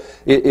off.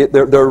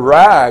 They're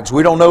rags.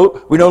 We no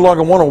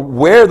longer want to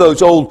wear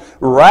those old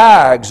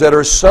rags that are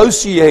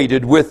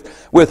associated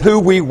with who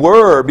we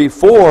were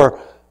before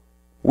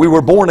we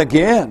were born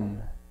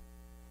again.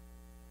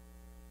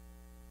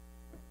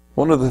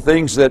 One of the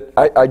things that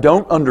I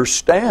don't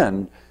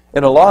understand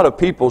in a lot of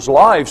people's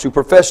lives who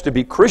profess to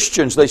be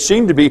Christians, they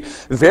seem to be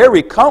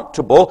very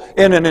comfortable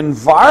in an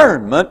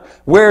environment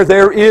where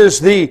there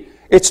is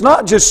it's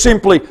not just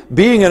simply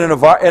being in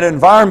an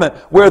environment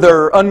where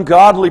there are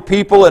ungodly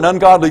people and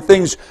ungodly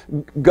things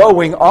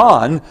going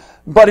on,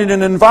 but in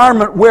an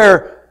environment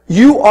where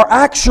you are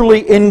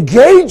actually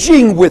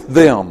engaging with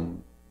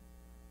them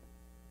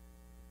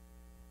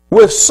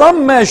with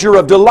some measure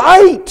of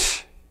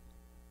delight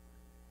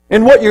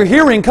in what you're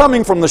hearing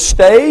coming from the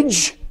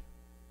stage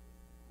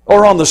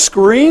or on the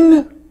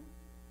screen.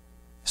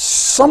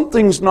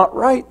 Something's not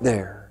right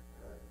there.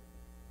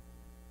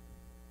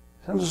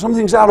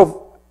 Something's out of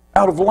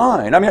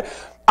line. I mean,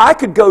 I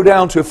could go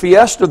down to a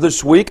fiesta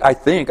this week. I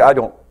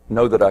don't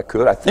know that I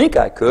could. I think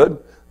I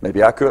could.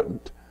 Maybe I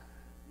couldn't.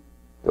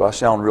 Do I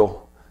sound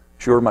real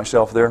sure of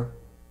myself there?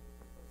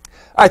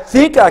 I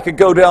think I could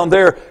go down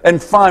there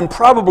and find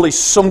probably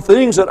some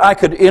things that I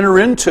could enter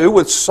into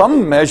with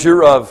some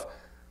measure of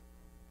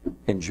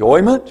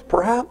enjoyment,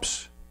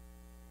 perhaps.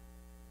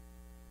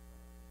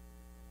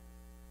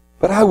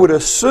 But I would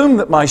assume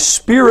that my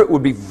spirit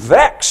would be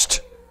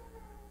vexed.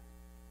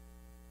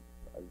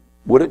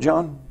 Would it,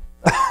 John?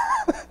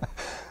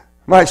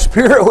 My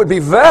spirit would be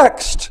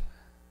vexed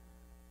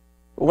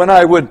when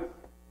I would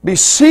be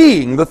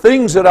seeing the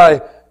things that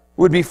I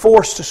would be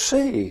forced to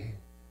see.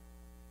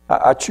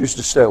 I choose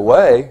to stay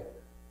away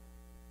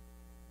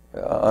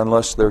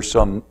unless there's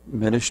some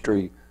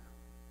ministry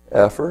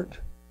effort.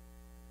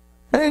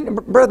 And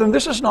brethren,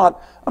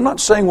 I'm not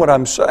saying what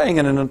I'm saying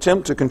in an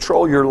attempt to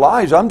control your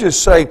lives. I'm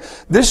just saying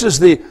this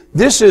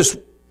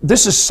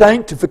is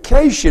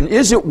sanctification.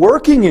 Is it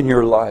working in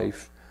your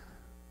life?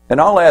 And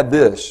I'll add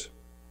this.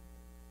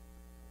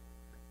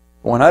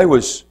 When I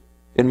was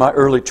in my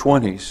early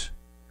 20s,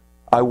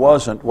 I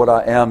wasn't what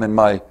I am in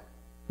my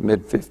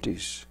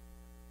mid-50s.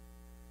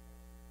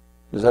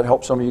 Does that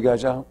help some of you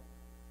guys out?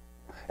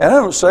 And I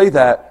don't say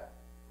that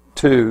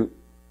to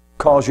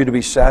cause you to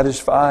be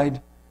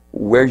satisfied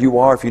where you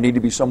are if you need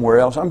to be somewhere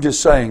else. I'm just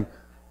saying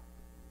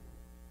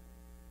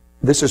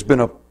this has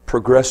been a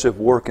progressive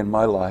work in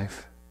my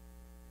life.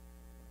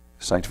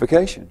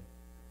 Sanctification.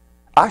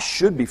 I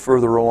should be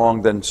further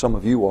along than some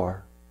of you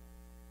are.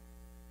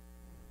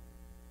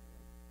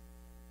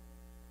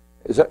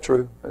 Is that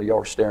true?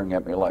 Y'all are staring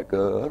at me like, I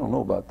don't know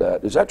about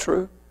that. Is that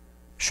true?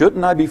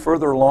 Shouldn't I be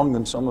further along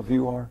than some of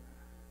you are?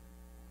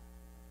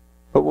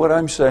 But what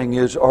I'm saying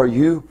is, are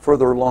you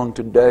further along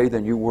today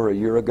than you were a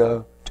year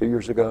ago, 2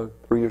 years ago,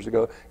 3 years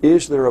ago?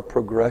 Is there a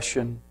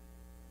progression?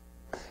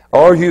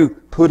 Are you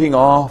putting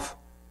off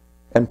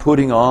and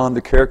putting on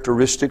the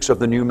characteristics of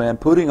the new man,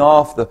 putting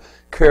off the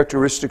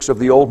characteristics of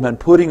the old man,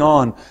 putting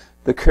on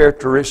the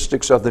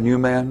characteristics of the new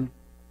man?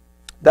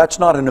 That's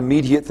not an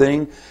immediate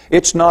thing.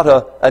 It's not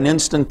an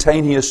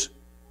instantaneous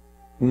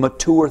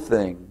mature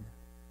thing.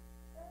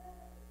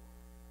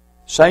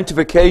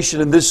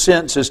 Sanctification in this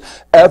sense is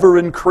ever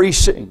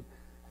increasing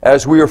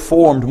as we are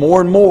formed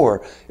more and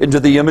more into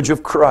the image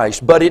of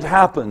Christ. But it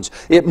happens.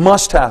 It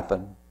must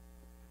happen.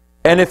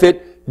 And if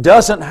it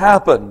doesn't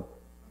happen,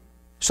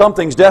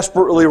 something's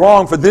desperately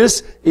wrong, for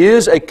this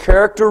is a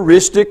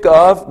characteristic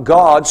of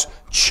God's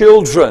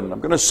children. I'm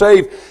going to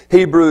save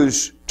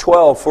Hebrews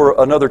 12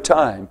 for another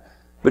time.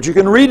 But you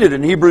can read it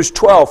in Hebrews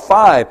 12,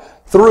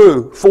 5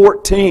 through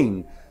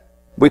 14.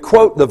 We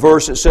quote the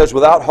verse that says,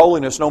 "Without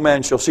holiness no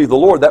man shall see the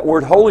Lord." That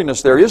word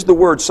holiness there is the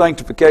word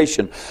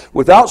sanctification.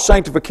 Without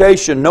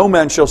sanctification no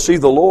man shall see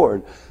the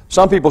Lord.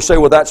 Some people say,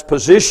 well, that's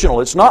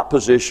positional. It's not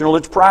positional,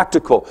 it's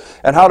practical.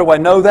 And how do I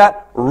know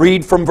that?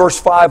 Read from verse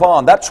 5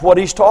 on. That's what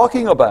he's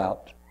talking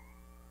about.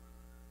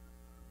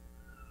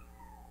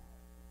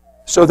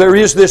 So there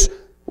is this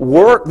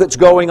work that's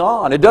going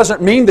on. It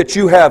doesn't mean that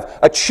you have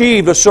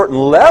achieved a certain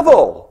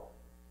level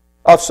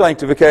of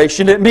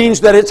sanctification. It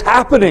means that it's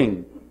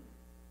happening.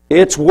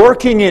 It's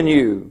working in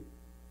you.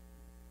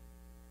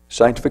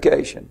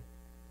 Sanctification.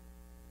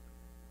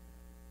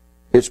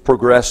 It's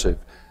progressive.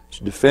 It's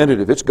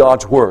definitive. It's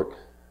God's work.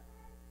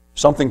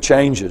 Something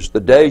changes. The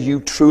day you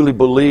truly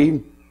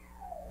believe,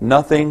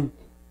 nothing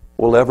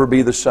will ever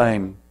be the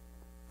same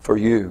for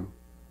you.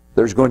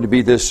 There's going to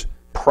be this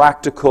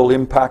practical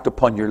impact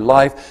upon your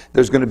life.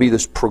 There's going to be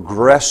this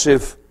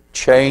progressive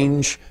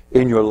change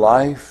in your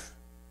life.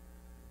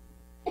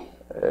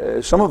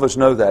 Some of us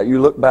know that. You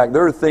look back,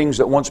 there are things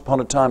that once upon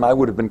a time I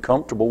would have been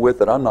comfortable with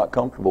that I'm not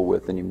comfortable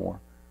with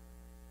anymore.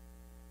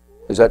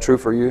 Is that true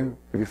for you?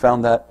 Have you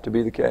found that to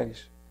be the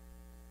case?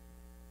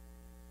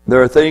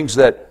 There are things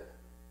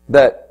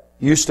that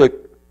used to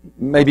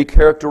maybe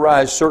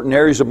characterize certain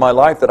areas of my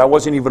life that I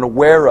wasn't even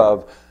aware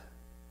of.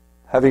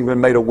 Having been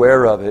made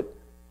aware of it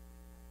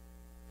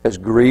has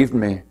grieved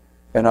me,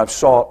 and I've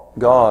sought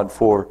God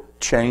for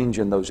change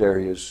in those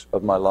areas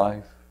of my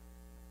life.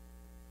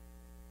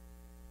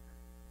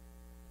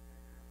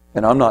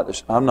 And I'm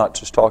not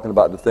just talking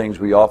about the things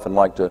we often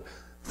like to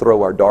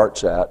throw our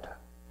darts at,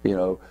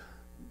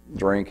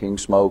 drinking,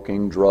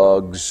 smoking,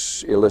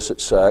 drugs, illicit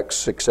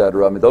sex,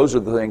 etc. I mean, those are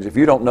the things. If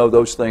you don't know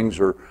those things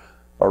are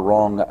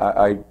wrong,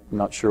 I'm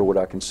not sure what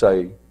I can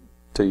say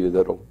to you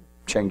that'll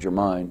change your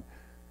mind.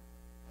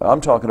 I'm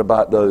talking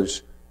about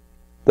those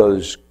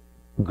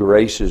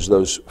graces,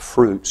 those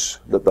fruits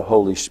that the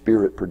Holy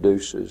Spirit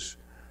produces.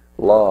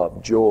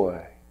 Love,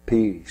 joy,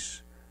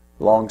 peace,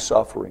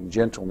 long-suffering,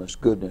 gentleness,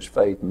 goodness,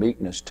 faith,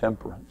 meekness,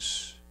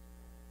 temperance.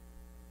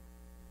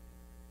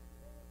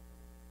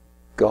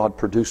 God,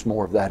 produce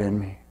more of that in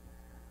me.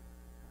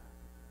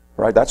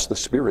 Right? That's the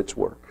Spirit's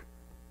work.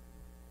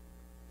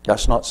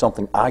 That's not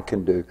something I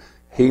can do.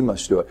 He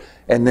must do it.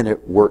 And then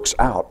it works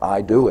out.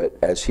 I do it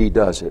as He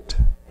does it.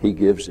 He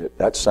gives it.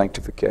 That's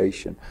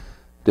sanctification.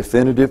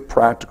 Definitive,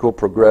 practical,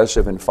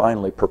 progressive, and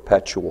finally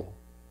perpetual.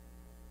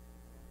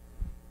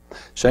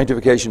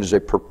 Sanctification is a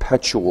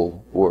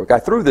perpetual work. I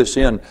threw this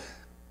in.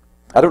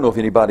 I don't know if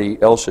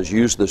anybody else has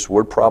used this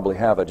word. Probably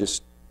have.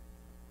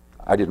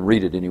 I didn't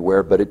read it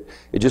anywhere, but it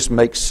just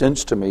makes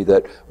sense to me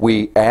that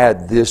we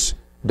add this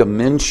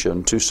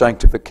dimension to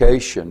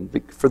sanctification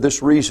for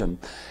this reason.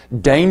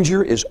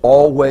 Danger is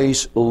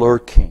always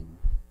lurking.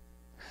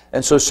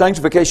 And so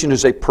sanctification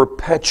is a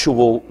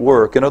perpetual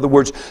work. In other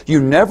words,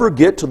 you never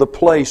get to the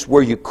place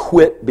where you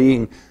quit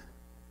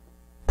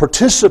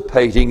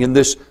participating in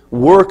this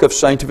work of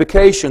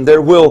sanctification.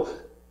 There will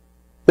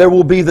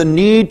be the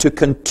need to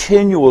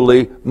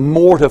continually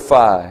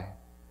mortify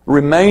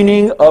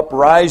remaining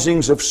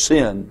uprisings of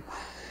sin.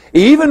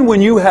 Even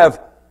when you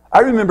have...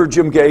 I remember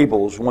Jim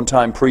Gables one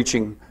time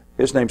preaching.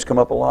 His name's come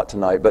up a lot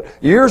tonight. But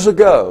years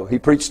ago, he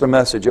preached a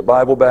message at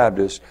Bible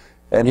Baptist.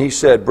 And he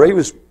said, it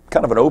was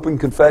kind of an open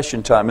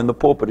confession time in the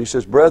pulpit. He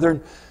says,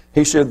 "Brethren,"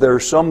 he said, "there are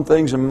some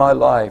things in my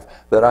life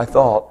that I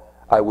thought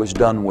I was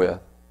done with.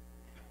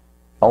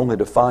 Only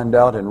to find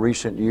out in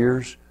recent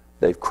years,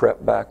 they've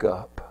crept back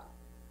up."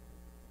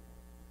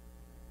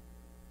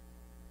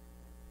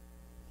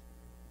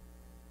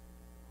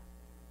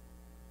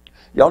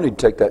 Y'all need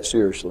to take that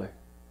seriously.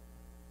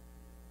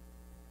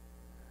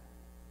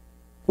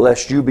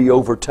 Lest you be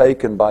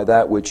overtaken by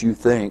that which you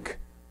think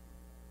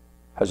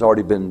has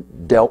already been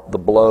dealt the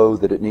blow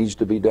that it needs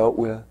to be dealt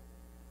with.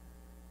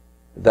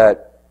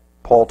 That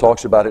Paul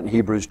talks about it in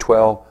Hebrews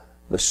 12,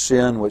 the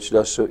sin which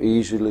does so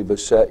easily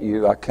beset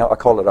you. I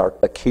call it our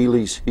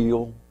Achilles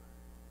heel.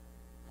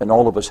 And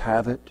all of us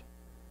have it.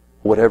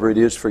 Whatever it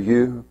is for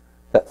you,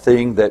 that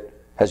thing that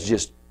has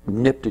just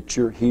nipped at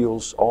your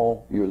heels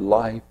all your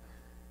life.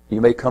 You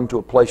may come to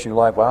a place in your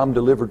life, well, I'm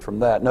delivered from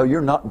that. No,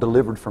 you're not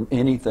delivered from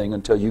anything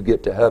until you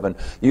get to heaven.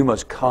 You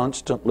must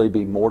constantly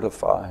be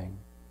mortifying.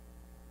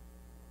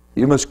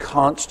 You must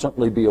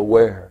constantly be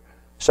aware.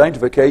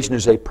 Sanctification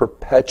is a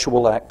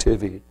perpetual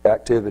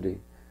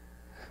activity.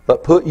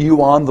 But put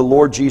you on the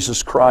Lord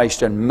Jesus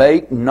Christ, and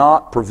make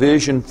not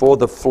provision for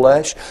the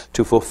flesh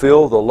to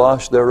fulfill the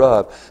lust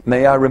thereof.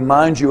 May I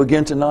remind you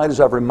again tonight, as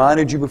I've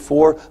reminded you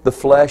before, the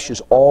flesh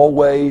is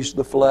always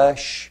the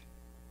flesh.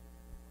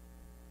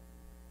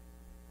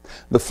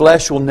 The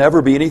flesh will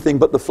never be anything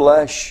but the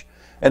flesh.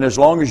 And as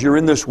long as you're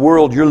in this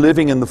world, you're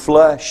living in the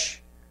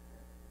flesh.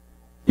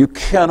 You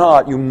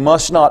cannot, you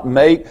must not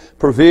make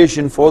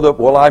provision for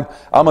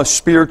I'm a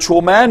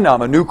spiritual man now.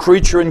 I'm a new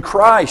creature in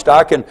Christ.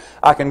 I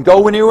can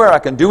go anywhere. I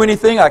can do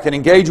anything. I can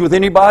engage with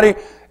anybody.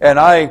 And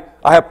I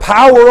have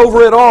power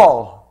over it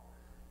all.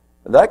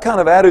 That kind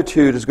of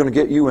attitude is going to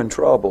get you in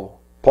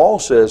trouble. Paul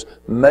says,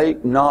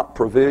 make not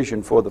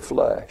provision for the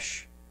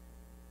flesh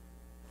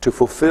to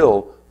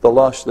fulfill the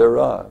lust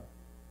thereof.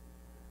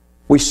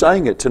 We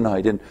sang it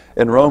tonight in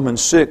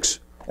Romans 6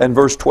 and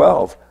verse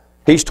 12.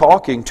 He's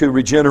talking to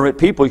regenerate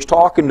people. He's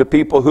talking to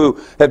people who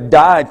have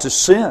died to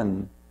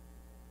sin.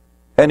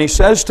 And he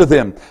says to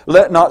them,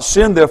 let not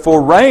sin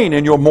therefore reign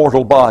in your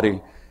mortal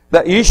body,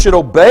 that ye should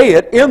obey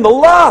it in the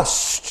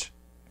lust.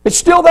 It's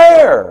still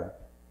there.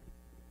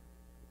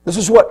 This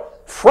is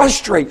what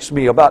frustrates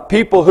me about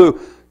people who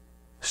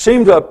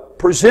seem to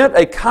present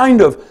a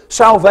kind of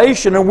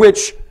salvation in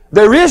which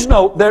there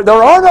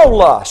are no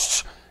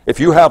lusts. If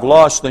you have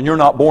lust, then you're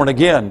not born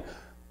again.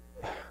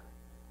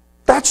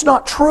 That's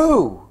not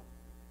true.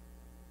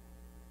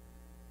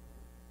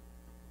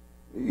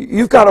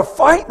 You've got to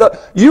fight.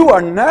 You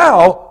are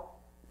now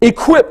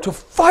equipped to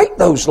fight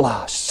those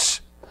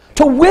lusts,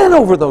 to win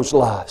over those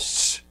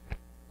lusts.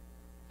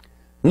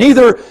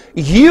 Neither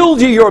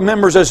yield ye your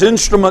members as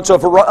instruments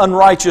of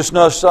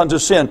unrighteousness unto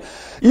sin.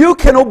 You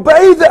can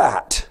obey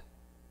that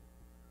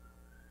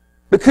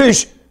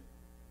because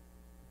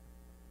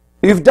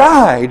you've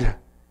died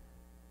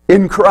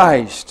in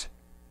Christ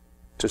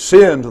to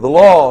sin, to the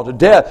law, to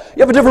death.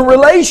 You have a different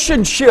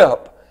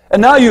relationship.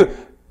 And now you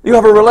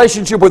have a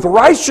relationship with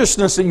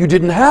righteousness that you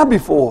didn't have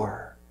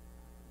before.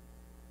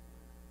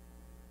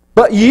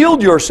 But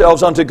yield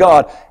yourselves unto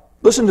God.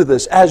 Listen to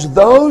this. As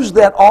those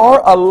that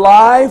are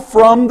alive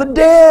from the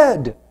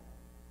dead.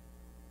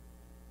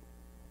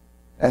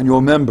 And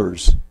your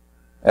members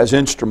as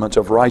instruments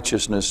of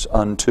righteousness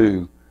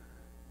unto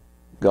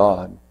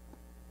God.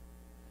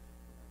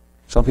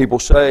 Some people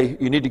say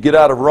you need to get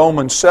out of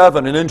Romans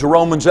 7 and into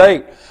Romans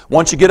 8.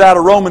 Once you get out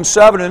of Romans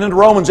 7 and into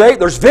Romans 8,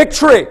 there's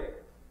victory.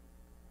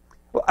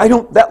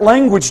 That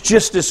language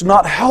just is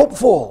not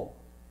helpful.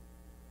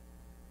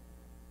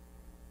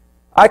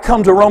 I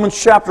come to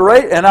Romans chapter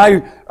 8 and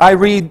I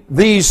read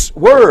these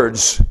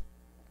words.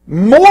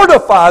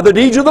 Mortify the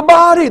deeds of the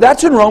body.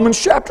 That's in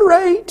Romans chapter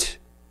 8.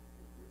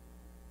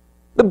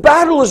 The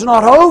battle is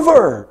not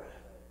over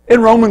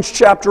in Romans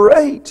chapter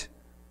 8.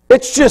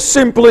 It's just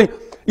simply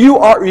you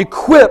are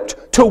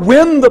equipped to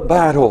win the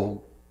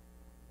battle.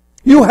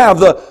 You have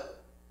the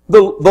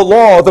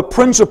law, the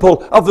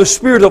principle of the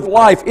Spirit of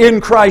life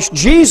in Christ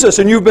Jesus,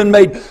 and you've been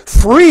made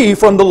free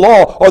from the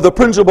law or the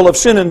principle of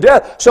sin and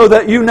death so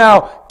that you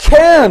now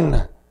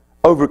can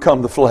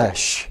overcome the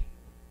flesh.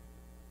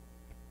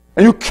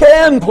 And you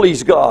can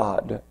please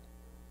God.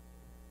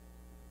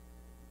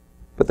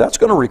 But that's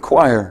going to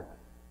require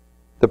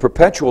the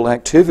perpetual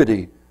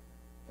activity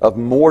of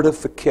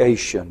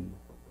mortification.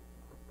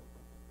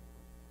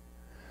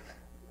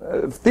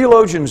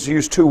 Theologians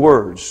use two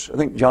words. I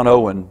think John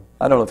Owen,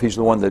 I don't know if he's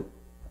the one that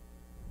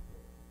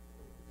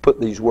put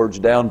these words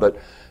down, but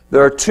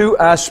there are two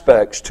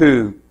aspects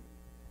to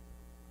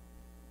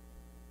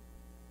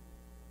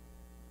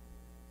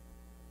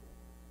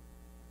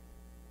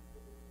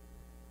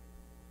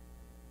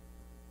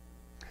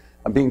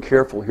I'm being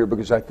careful here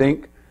because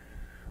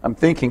I'm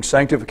thinking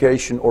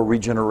sanctification or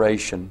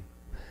regeneration.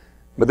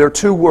 But there are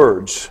two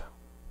words,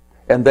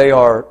 and they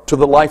are to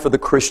the life of the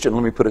Christian,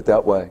 let me put it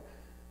that way.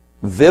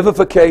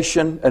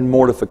 Vivification and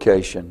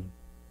mortification.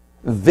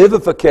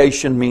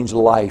 Vivification means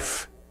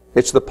life.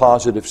 It's the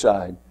positive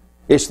side.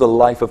 It's the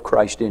life of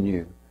Christ in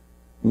you.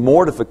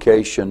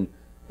 Mortification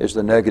is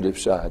the negative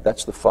side.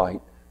 That's the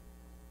fight.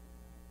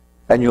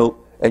 And you'll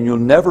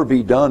never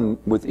be done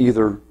with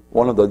either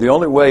one of those. The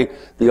only way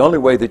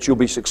that you'll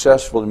be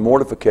successful in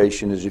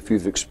mortification is if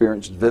you've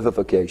experienced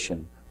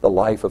vivification, the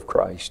life of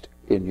Christ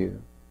in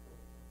you.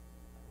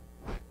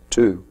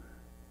 Two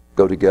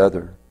go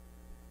together.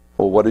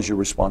 Well, what is your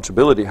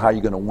responsibility? How are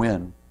you going to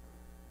win?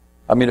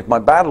 I mean, if my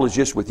battle is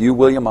just with you,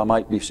 William, I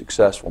might be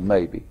successful,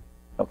 maybe.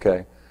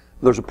 Okay?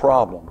 There's a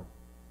problem.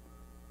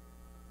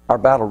 Our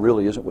battle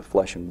really isn't with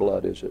flesh and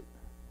blood, is it?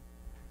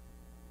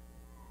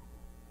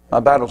 My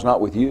battle's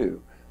not with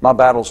you. My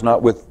battle's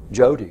not with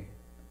Jody.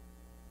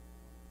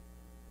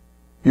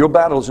 Your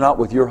battle's not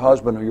with your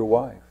husband or your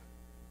wife,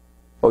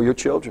 or your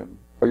children,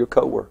 or your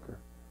coworker.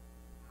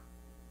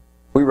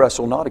 We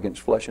wrestle not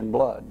against flesh and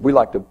blood. We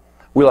like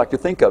to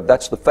think of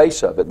that's the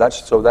face of it.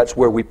 That's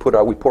where we pour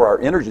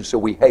our energy. So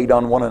we hate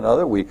on one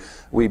another,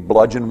 we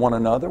bludgeon one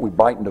another, we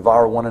bite and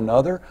devour one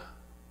another,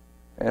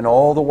 and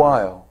all the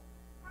while,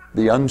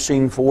 the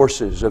unseen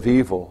forces of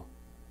evil.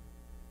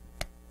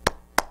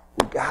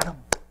 We got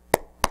them.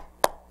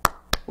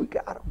 We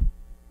got them.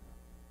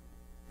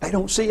 They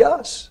don't see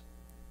us.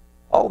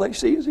 All they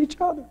see is each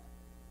other.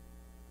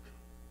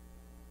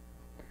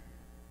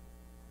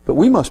 But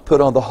we must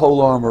put on the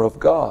whole armor of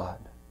God.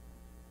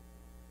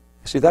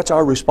 See, that's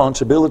our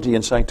responsibility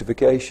in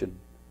sanctification.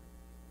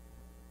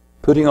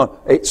 Putting on,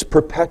 it's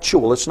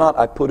perpetual. It's not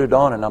I put it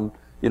on and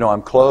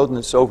I'm clothed and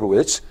it's over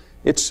with.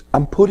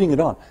 I'm putting it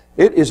on.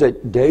 It is a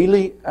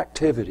daily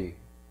activity.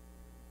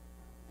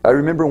 I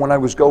remember when I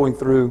was going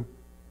through,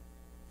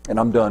 and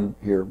I'm done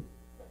here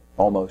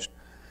almost,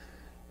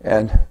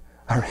 and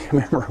I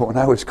remember when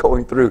I was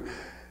going through,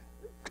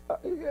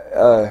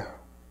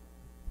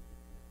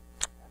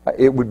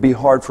 it would be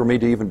hard for me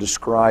to even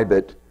describe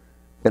it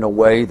in a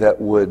way that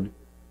would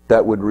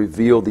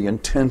reveal the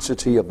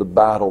intensity of the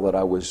battle that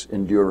I was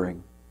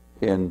enduring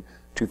in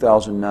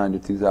 2009 to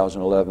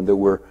 2011.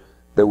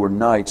 There were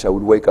nights I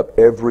would wake up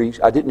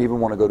I didn't even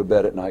want to go to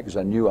bed at night because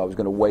I knew I was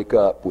going to wake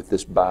up with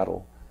this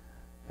battle.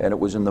 And it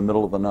was in the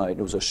middle of the night.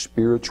 It was a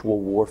spiritual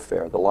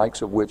warfare, the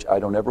likes of which I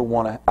don't ever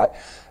want to...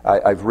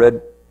 I've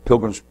read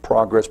Pilgrim's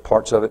Progress,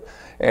 parts of it,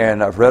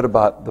 and I've read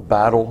about the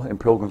battle in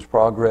Pilgrim's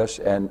Progress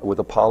and with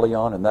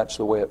Apollyon, and that's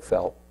the way it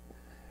felt.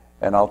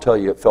 And I'll tell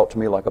you, it felt to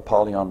me like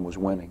Apollyon was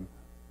winning.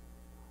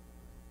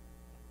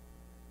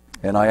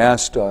 And I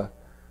asked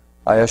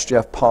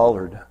Jeff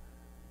Pollard,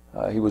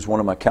 he was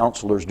one of my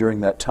counselors during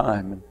that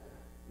time,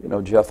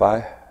 and, Jeff,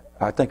 I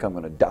think I'm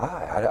going to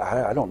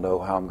die. I don't know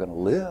how I'm going to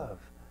live.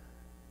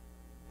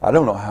 I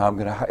don't know how I'm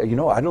going to,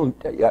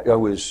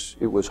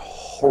 it was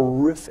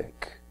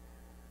horrific.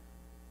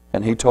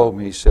 And he told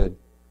me, he said,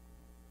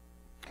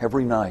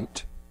 every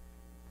night,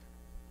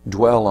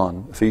 dwell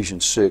on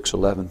Ephesians 6,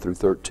 11 through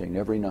 13,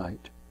 every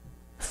night.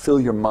 Fill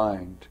your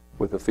mind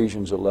with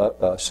Ephesians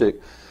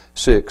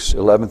 6,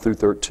 11 through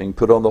 13.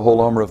 Put on the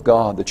whole armor of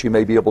God, that you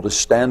may be able to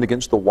stand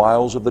against the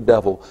wiles of the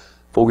devil.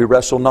 For we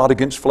wrestle not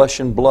against flesh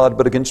and blood,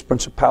 but against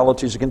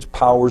principalities, against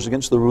powers,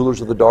 against the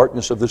rulers of the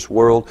darkness of this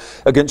world,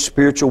 against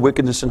spiritual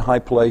wickedness in high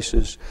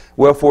places.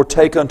 Wherefore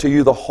take unto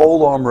you the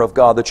whole armor of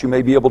God, that you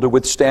may be able to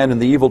withstand in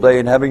the evil day,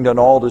 and having done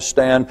all to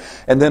stand.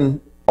 And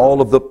then all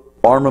of the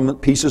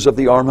armament, pieces of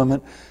the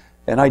armament.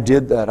 And I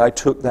did that. I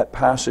took that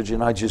passage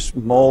and I just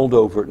mulled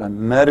over it and I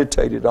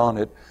meditated on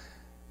it.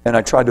 And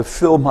I tried to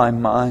fill my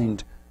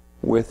mind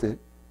with it.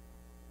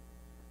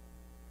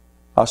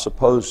 I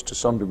suppose to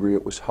some degree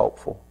it was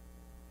helpful.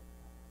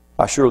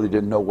 I surely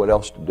didn't know what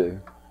else to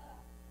do.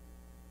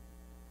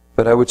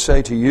 But I would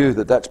say to you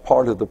that that's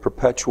part of the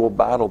perpetual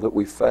battle that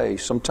we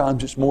face.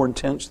 Sometimes it's more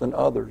intense than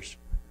others.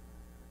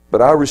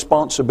 But our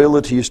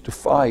responsibility is to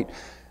fight.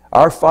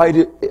 Our fight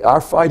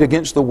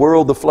against the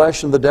world, the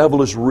flesh, and the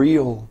devil is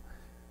real.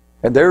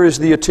 And there is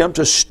the attempt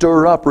to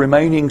stir up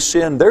remaining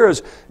sin.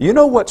 You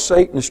know what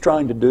Satan is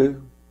trying to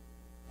do?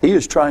 He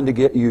is trying to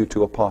get you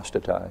to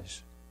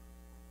apostatize.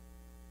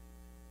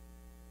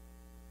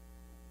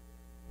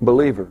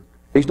 Believer,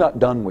 he's not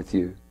done with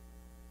you.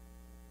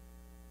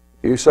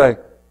 You say,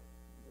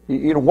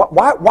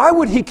 why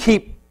would he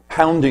keep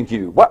hounding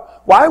you?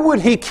 Why would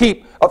he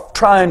keep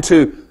trying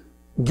to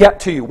get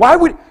to you?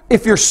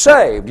 If you're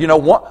saved,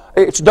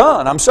 it's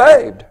done, I'm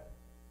saved.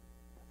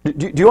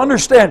 Do you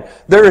understand?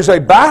 There is a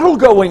battle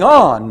going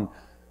on.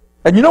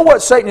 And you know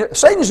what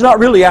Satan's not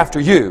really after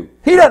you.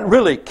 He doesn't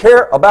really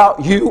care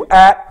about you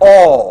at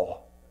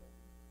all.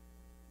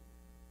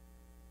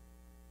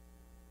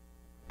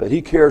 But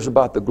he cares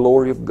about the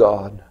glory of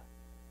God.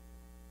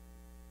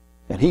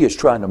 And he is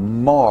trying to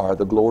mar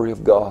the glory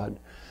of God.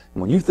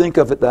 And when you think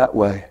of it that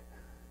way,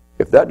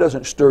 if that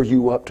doesn't stir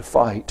you up to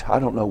fight, I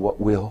don't know what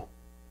will.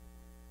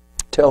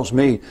 It tells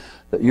me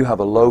that you have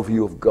a low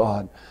view of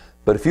God.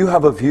 But if you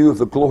have a view of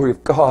the glory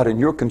of God and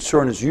your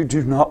concern is you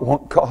do not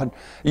want God,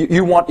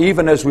 you want,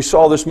 even as we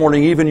saw this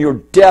morning, even your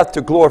death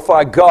to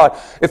glorify God.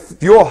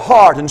 If your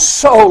heart and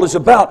soul is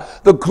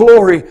about the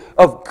glory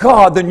of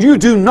God, then you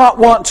do not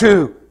want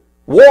to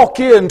walk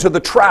into the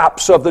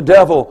traps of the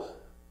devil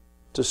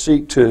to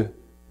seek to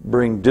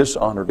bring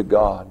dishonor to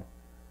God.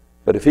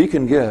 But if he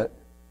can get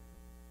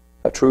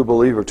a true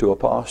believer to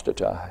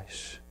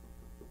apostatize,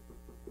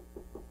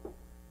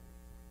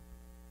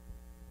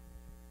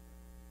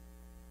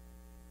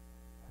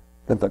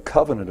 then the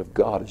covenant of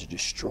God is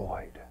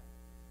destroyed.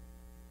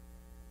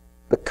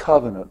 The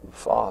covenant of the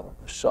Father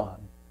and the Son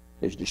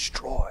is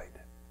destroyed.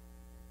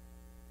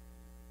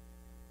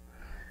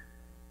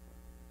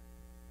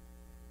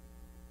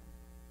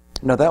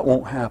 Now that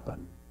won't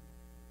happen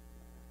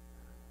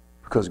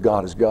because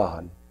God is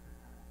God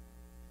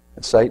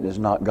and Satan is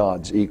not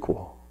God's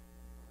equal.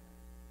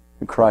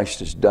 And Christ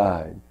has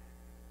died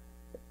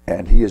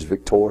and He is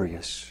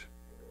victorious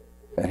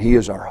and He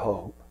is our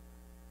hope.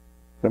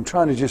 But I'm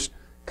trying to just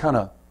kind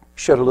of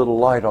shed a little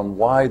light on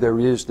why there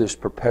is this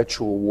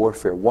perpetual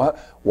warfare.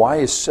 Why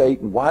is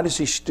Satan, why does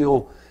he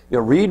still,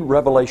 read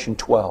Revelation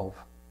 12,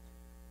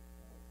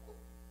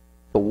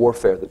 the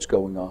warfare that's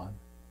going on.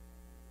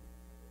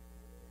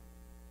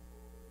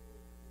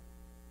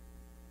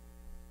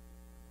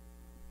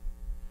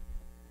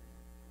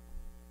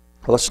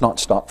 Let's not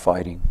stop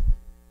fighting.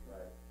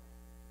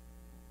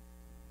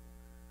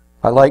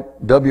 I like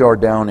W.R.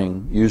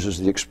 Downing uses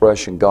the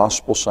expression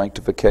gospel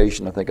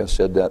sanctification. I think I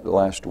said that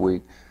last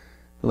week.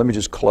 Let me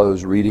just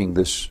close reading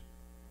this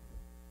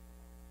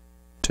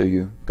to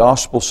you.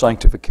 Gospel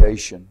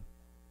sanctification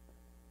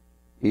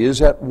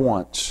is at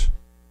once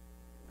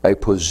a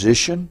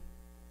position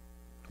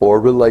or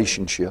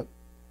relationship.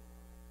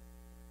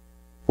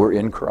 We're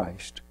in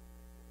Christ.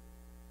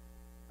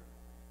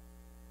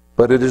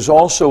 But it is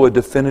also a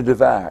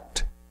definitive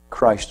act.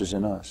 Christ is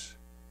in us.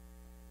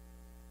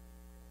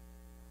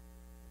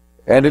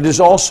 And it is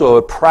also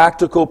a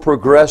practical,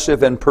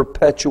 progressive, and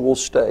perpetual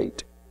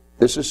state.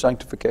 This is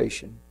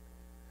sanctification.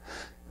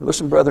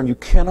 Listen, brethren, you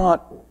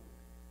cannot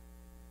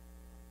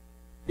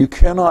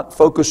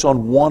focus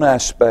on one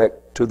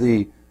aspect to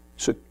the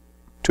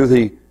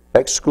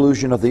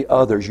exclusion of the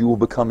others. You will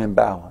become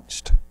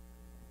imbalanced.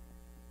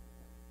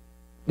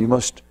 You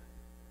must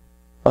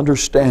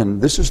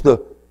understand this is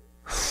the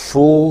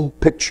full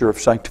picture of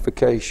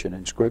sanctification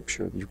in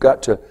Scripture. You've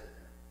got to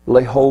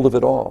lay hold of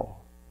it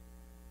all.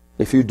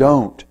 If you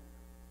don't,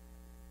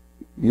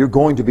 you're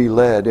going to be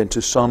led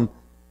into some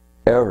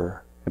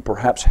error and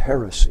perhaps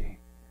heresy.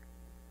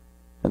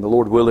 And the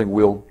Lord willing,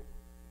 we'll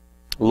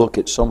look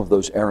at some of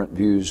those errant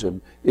views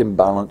and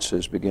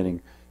imbalances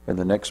beginning in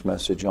the next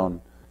message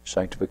on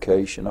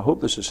sanctification. I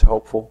hope this is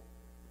helpful.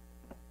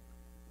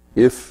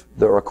 If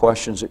there are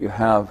questions that you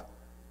have,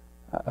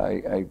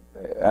 I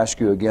ask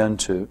you again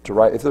to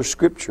write. If there's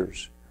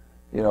scriptures,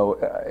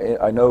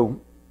 I know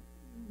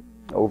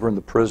over in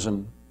the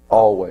prison,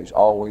 always.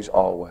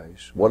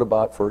 What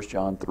about 1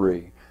 John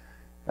 3?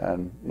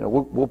 And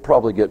we'll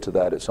probably get to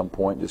that at some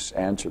point. Just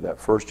answer that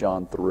 1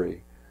 John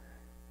 3,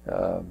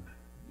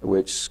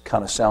 which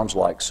kind of sounds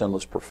like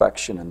sinless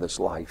perfection in this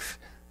life.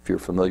 If you're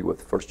familiar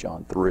with 1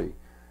 John 3,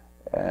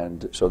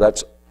 and so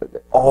that's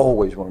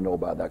always want to know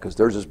about that because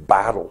there's this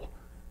battle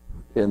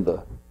in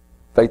the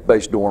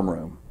faith-based dorm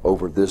room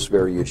over this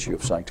very issue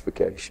of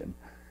sanctification,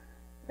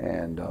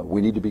 and we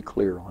need to be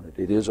clear on it.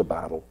 It is a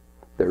battle.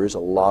 There is a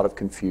lot of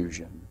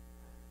confusion.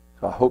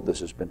 So I hope this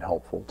has been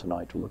helpful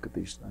tonight to look at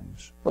these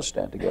things. Let's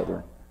stand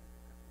together.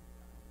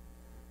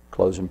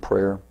 Close in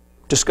prayer.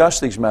 Discuss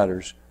these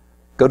matters.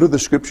 Go to the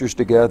Scriptures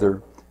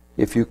together.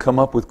 If you come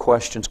up with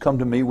questions, come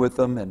to me with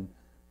them, and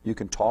you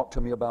can talk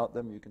to me about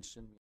them. You can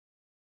send me